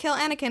was gonna kill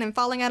Anakin and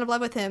falling out of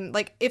love with him.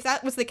 Like, if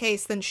that was the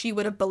case, then she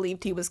would have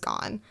believed he was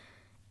gone.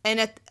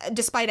 And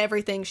despite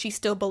everything, she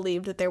still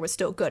believed that there was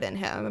still good in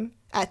him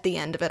at the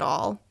end of it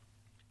all.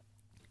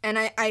 And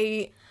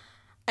I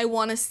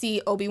want to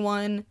see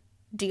Obi-Wan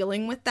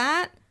dealing with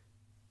that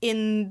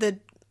in the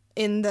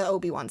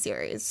Obi-Wan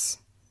series.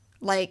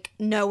 Like,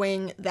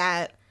 knowing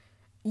that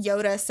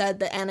Yoda said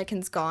that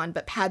Anakin's gone,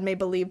 but Padme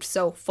believed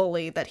so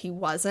fully that he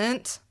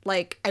wasn't.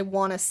 Like, I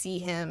want to see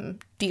him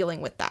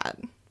dealing with that.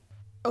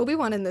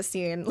 Obi-Wan in this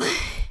scene,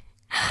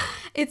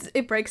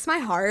 it breaks my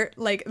heart.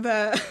 Like,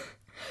 the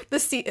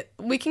scene,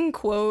 we can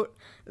quote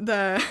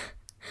the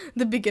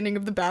beginning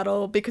of the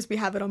battle because we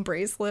have it on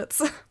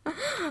bracelets.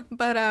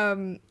 But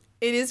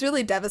it is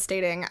really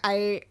devastating.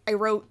 I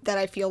wrote that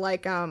I feel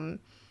like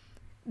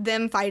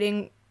them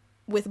fighting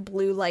with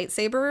blue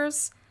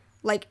lightsabers,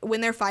 like, when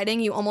they're fighting,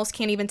 you almost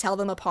can't even tell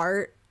them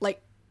apart.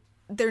 Like,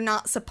 they're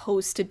not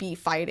supposed to be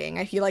fighting.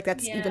 I feel like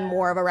that's even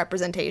more of a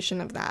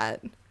representation of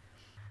that.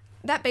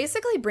 That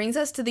basically brings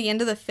us to the end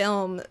of the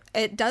film.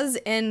 It does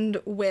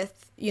end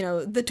with, you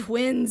know, the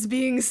twins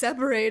being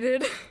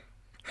separated.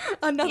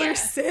 Another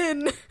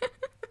sin.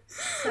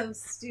 So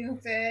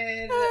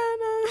stupid.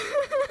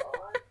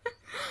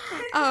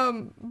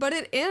 But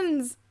it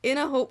ends in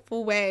a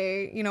hopeful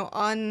way, you know,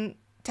 on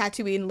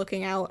Tatooine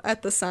looking out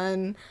at the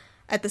sun,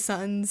 at the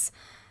suns,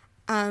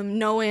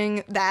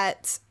 knowing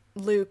that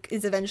Luke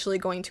is eventually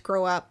going to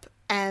grow up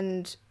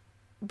and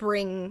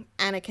bring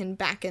Anakin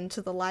back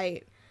into the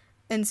light.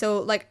 And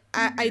so, like,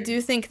 I do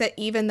think that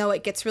even though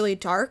it gets really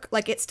dark,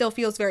 like, it still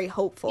feels very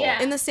hopeful.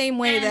 Yeah. In the same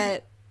way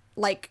that,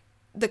 like,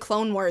 the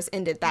Clone Wars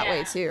ended that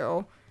way,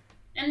 too.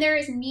 And there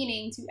is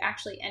meaning to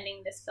actually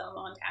ending this film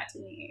on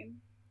Tatooine.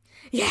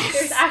 Yes!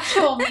 There's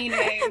actual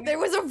meaning. There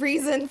was a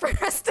reason for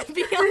us to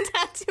be on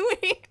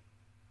Tatooine.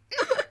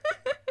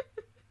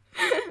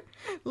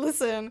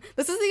 Listen,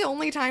 this is the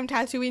only time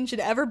Tatooine should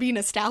ever be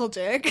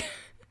nostalgic.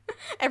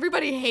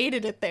 Everybody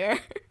hated it there.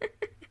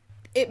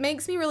 It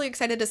makes me really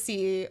excited to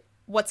see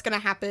what's going to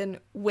happen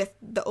with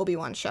the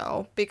Obi-Wan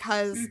show,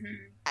 because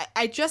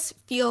I just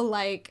feel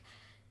like,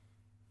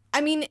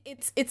 I mean,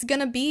 it's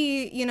going to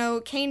be, you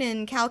know,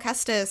 Kanan, Cal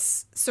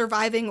Kestis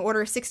surviving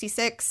Order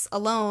 66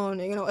 alone.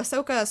 You know,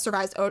 Ahsoka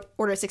survives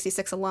Order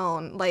 66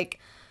 alone. Like,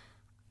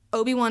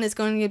 Obi-Wan is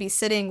going to be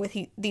sitting with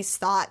these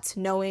thoughts,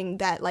 knowing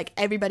that, like,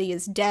 everybody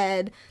is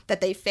dead,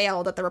 that they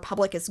failed, that the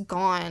Republic is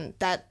gone,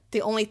 that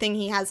the only thing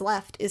he has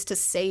left is to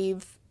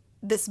save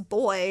this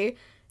boy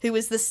who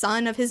is the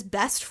son of his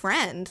best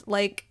friend.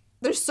 Like,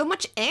 there's so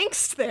much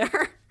angst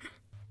there.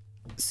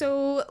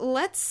 So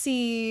let's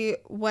see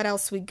what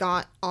else we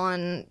got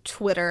on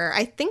Twitter.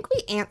 I think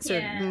we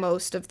answered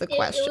most of the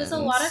questions. It was a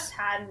lot of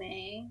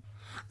Padme.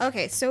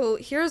 Okay, so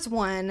here's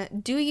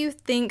one. Do you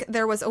think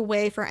there was a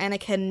way for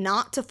Anakin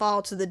not to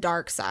fall to the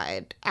dark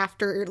side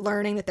after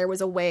learning that there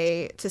was a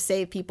way to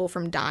save people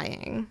from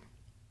dying?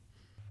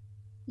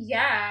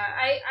 Yeah,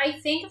 I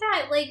think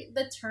that, like,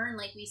 the turn,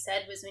 like we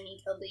said, was when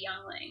he killed the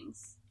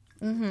younglings.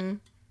 Mm-hmm.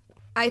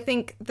 I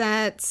think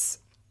that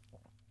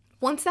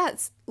once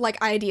that,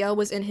 like, idea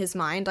was in his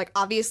mind, like,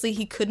 obviously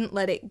he couldn't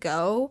let it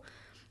go,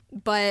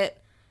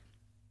 but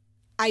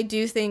I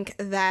do think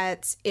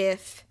that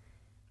if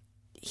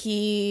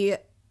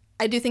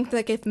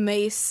if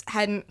Mace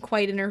hadn't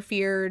quite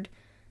interfered,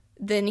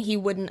 then he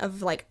wouldn't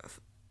have, like,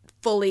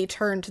 fully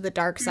turned to the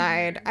dark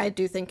side. I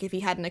do think if he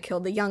hadn't have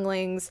killed the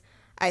younglings,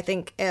 I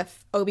think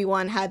if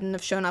Obi-Wan hadn't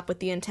have shown up with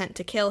the intent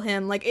to kill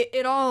him, like,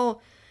 it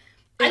all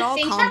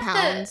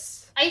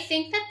compounds. I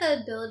think that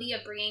the ability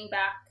of bringing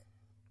back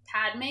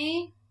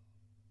Padme,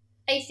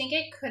 I think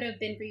it could have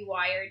been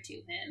rewired to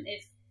him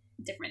if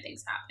different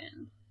things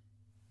happened.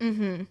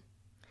 Mm-hmm.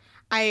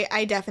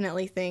 I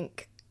definitely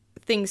think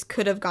things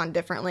could have gone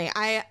differently.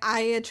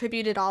 I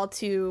attribute it all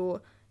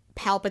to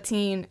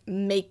Palpatine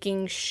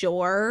making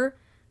sure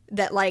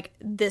that, like,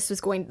 this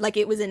was going, like,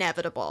 it was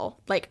inevitable.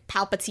 Like,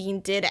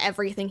 Palpatine did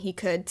everything he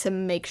could to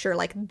make sure,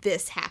 like,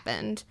 this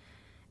happened.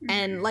 Mm-hmm.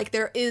 And, like,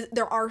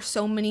 there are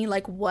so many,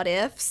 like, what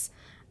ifs,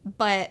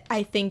 but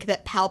I think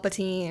that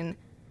Palpatine,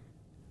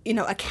 you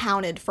know,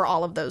 accounted for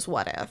all of those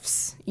what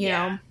ifs, you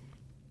know?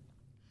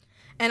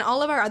 And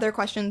all of our other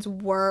questions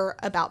were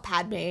about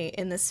Padme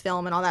in this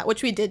film and all that,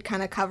 which we did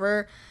kind of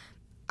cover.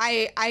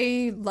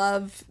 I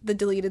love the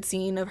deleted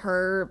scene of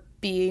her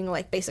being,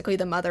 like, basically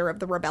the mother of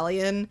the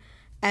rebellion.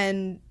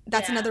 And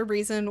that's another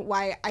reason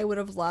why I would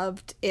have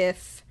loved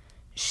if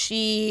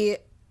she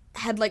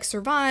had, like,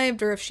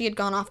 survived, or if she had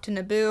gone off to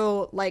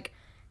Naboo, like,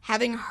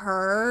 having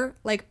her,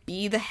 like,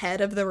 be the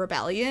head of the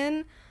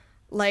rebellion.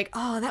 Like,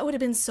 oh, that would have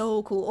been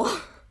so cool.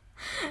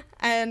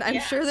 And I'm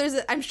sure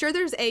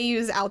there's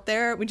AUs out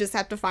there. We just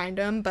have to find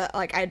them, but,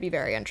 like, I'd be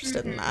very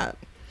interested in that.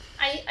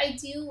 I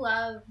do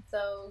love,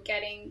 though,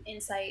 getting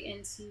insight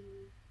into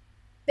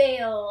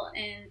Bail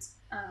and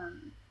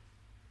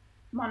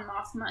Mon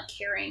Mothma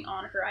carrying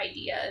on her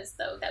ideas,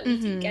 though, that we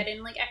do get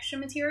in, like, extra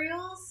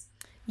materials.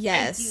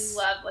 Yes. I do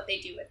love what they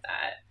do with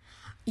that.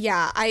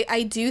 Yeah,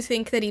 I do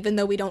think that even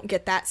though we don't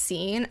get that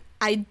scene,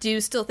 I do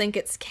still think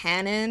it's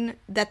canon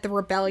that the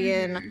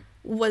rebellion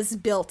was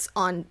built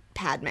on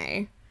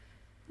Padme.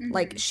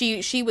 Like,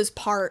 she was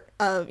part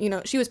of, you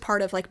know, she was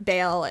part of, like,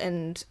 Bail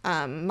and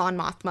Mon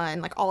Mothma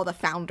and, like, all the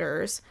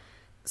founders.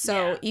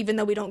 So even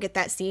though we don't get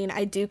that scene,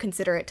 I do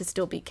consider it to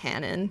still be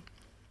canon.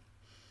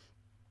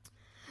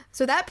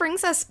 So that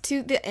brings us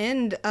to the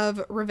end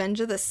of Revenge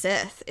of the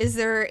Sith. Is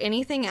there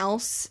anything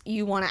else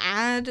you want to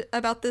add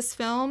about this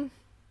film?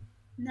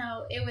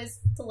 No, it was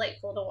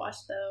delightful to watch,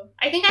 though.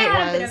 I think I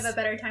had a bit of a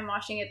better time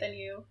watching it than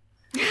you.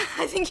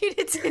 I think you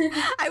did too.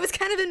 I was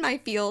kind of in my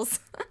feels.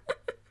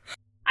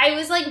 I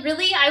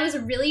was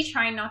really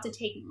trying not to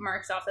take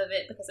marks off of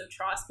it because of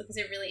TROS, because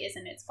it really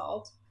isn't its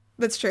fault.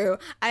 That's true.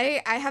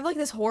 I have, like,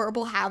 this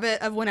horrible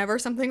habit of whenever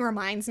something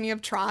reminds me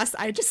of TROS,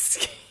 I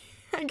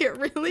get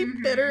really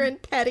bitter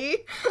and petty.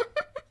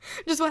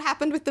 Just what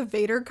happened with the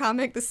Vader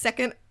comic, the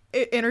second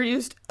it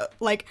introduced,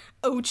 like,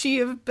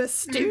 Ochi of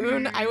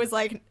Bastoon, I was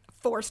like,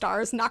 4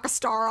 stars, knock a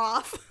star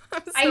off.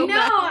 I know,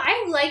 mad.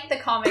 I like the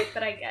comic,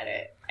 but I get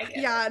it.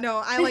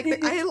 No, I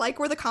like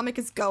where the comic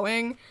is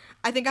going.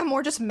 I think I'm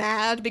more just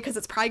mad because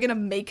it's probably gonna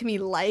make me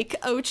like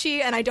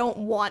Ochi, and I don't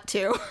want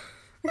to.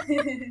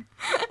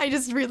 I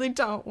just really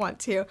don't want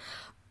to.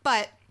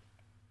 But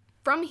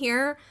from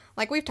here,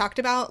 like we've talked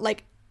about,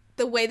 like,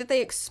 the way that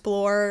they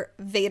explore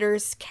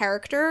Vader's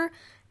character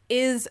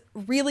is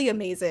really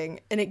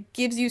amazing, and it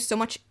gives you so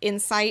much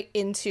insight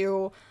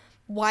into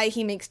why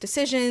he makes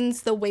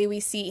decisions, the way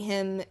we see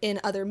him in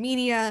other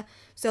media.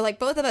 So, like,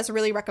 both of us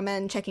really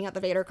recommend checking out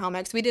the Vader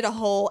comics. We did a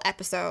whole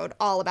episode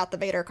all about the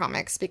Vader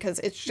comics because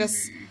it's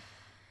just,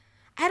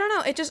 I don't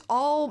know, it just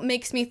all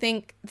makes me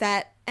think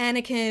that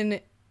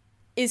Anakin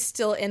is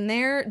still in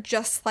there,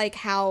 just like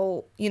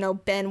how, you know,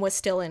 Ben was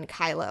still in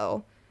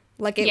Kylo.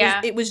 Like,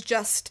 it was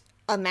just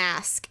a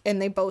mask,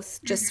 and they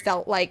both just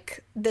felt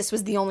like this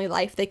was the only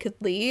life they could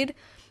lead.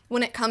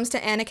 When it comes to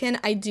Anakin,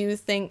 I do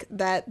think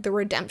that the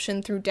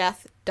redemption through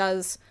death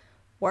does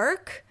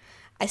work.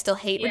 I still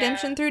hate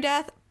redemption through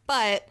death,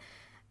 but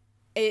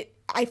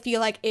I feel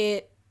like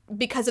it,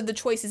 because of the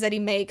choices that he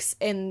makes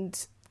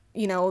and,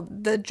 you know,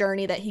 the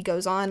journey that he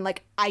goes on,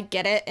 like, I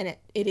get it, and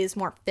it is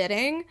more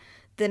fitting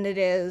than it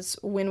is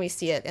when we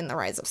see it in The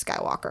Rise of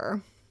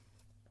Skywalker.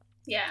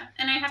 Yeah,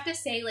 and I have to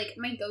say, like,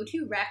 my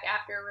go-to rec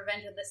after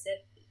Revenge of the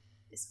Sith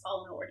is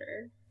Fallen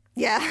Order.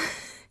 Yeah.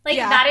 Like,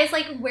 that is,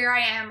 like, where I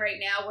am right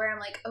now, where I'm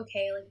like,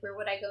 okay, like, where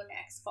would I go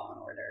next? Fallen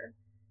Order.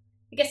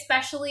 Like,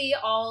 especially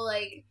all,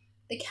 like,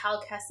 the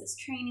Cal Kestis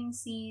training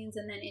scenes,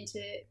 and then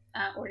into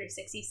Order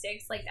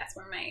 66, like that's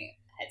where my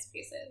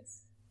headspace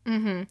is.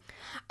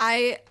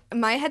 Mm-hmm.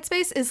 My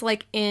headspace is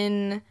like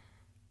in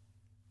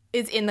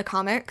the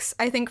comics,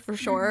 I think, for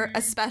sure. Mm-hmm.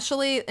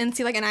 Especially, and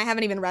see, like, and I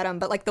haven't even read them,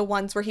 but like the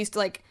ones where he's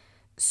like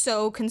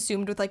so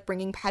consumed with like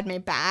bringing Padme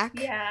back.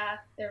 Yeah,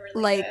 they're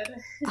really like,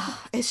 good.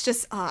 It's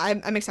just,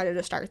 I'm excited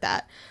to start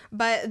that.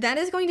 But that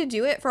is going to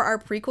do it for our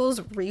prequels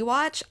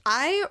rewatch.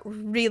 I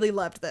really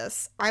loved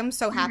this. I'm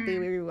so happy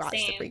we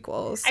rewatched the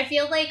prequels. I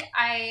feel like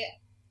I'm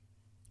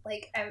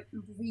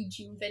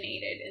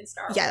rejuvenated in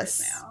Star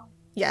Wars now.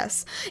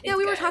 Yes. Yeah,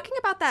 we were talking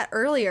about that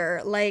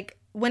earlier. Like,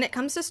 when it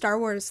comes to Star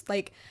Wars,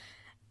 like,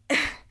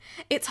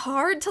 it's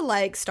hard to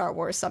like Star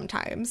Wars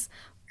sometimes.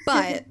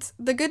 But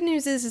the good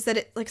news is that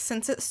it, like,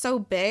 since it's so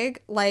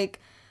big, like,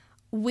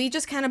 we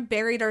just kind of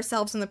buried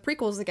ourselves in the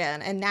prequels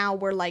again, and now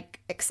we're like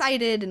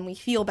excited and we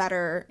feel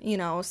better, you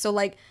know. So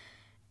like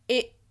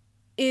it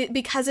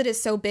because it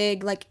is so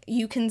big, like,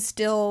 you can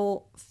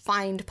still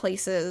find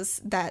places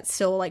that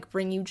still like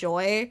bring you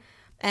joy.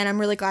 And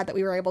I'm really glad that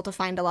we were able to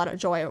find a lot of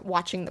joy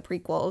watching the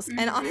prequels. Mm-hmm.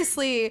 And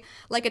honestly,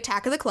 like,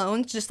 Attack of the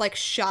Clones just, like,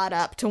 shot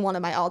up to one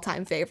of my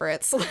all-time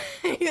favorites.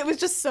 It was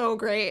just so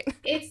great.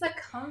 It's a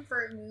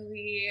comfort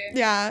movie.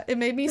 Yeah, it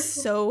made me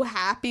so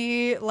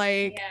happy.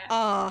 Like,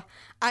 I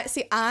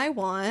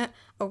want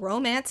a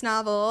romance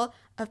novel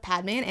of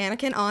Padme and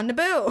Anakin on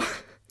Naboo.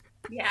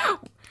 Yeah.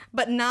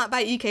 But not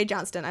by E.K.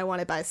 Johnston. I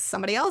want it by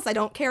somebody else. I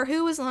don't care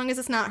who, as long as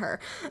it's not her.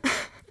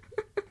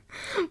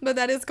 But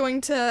that is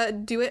going to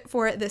do it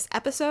for this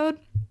episode.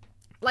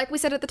 Like we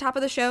said at the top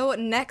of the show,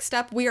 next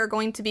up we are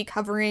going to be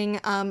covering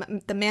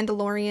The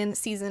Mandalorian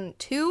Season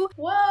 2.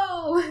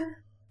 Whoa!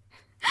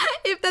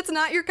 If that's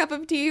not your cup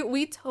of tea,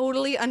 we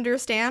totally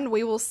understand.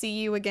 We will see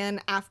you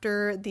again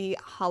after the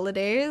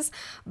holidays.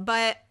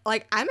 But,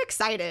 like, I'm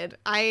excited.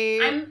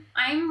 I'm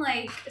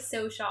like,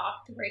 so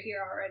shocked right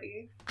here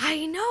already.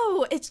 I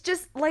know. It's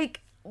just,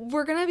 like,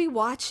 we're going to be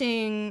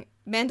watching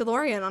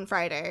Mandalorian on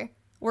Friday.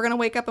 We're going to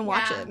wake up and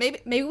watch it.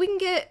 Maybe we can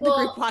get the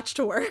group watch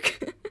to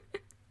work.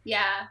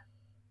 Yeah.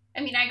 I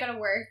mean, I go to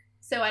work,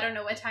 so I don't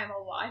know what time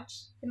I'll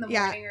watch, in the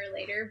morning or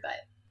later, but...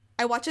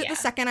 I watch it the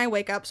second I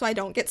wake up so I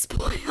don't get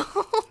spoiled.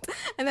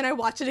 And then I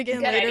watch it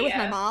again later with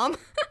my mom.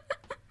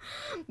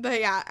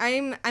 But yeah,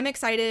 I'm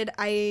excited.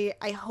 I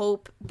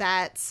hope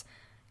that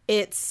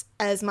it's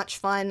as much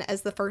fun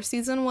as the first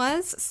season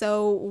was.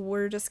 So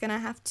we're just going to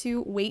have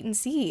to wait and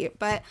see.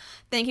 But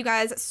thank you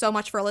guys so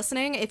much for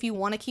listening. If you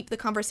want to keep the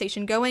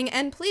conversation going,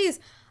 and please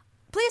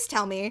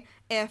tell me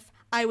if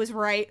I was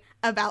right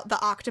about the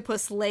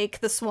Octopus Lake,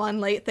 the Swan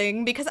Lake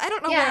thing, because I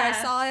don't know where I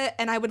saw it,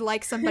 and I would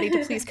like somebody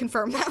to please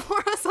confirm that for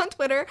us on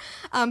Twitter.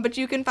 But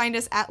you can find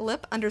us at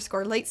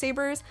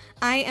lip_lightsabers.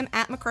 I am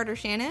at McCarter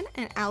Shannon,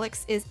 and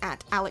Alex is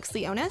at Alex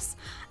Leonis.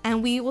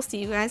 And we will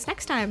see you guys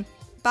next time.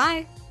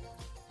 Bye.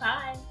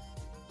 Bye.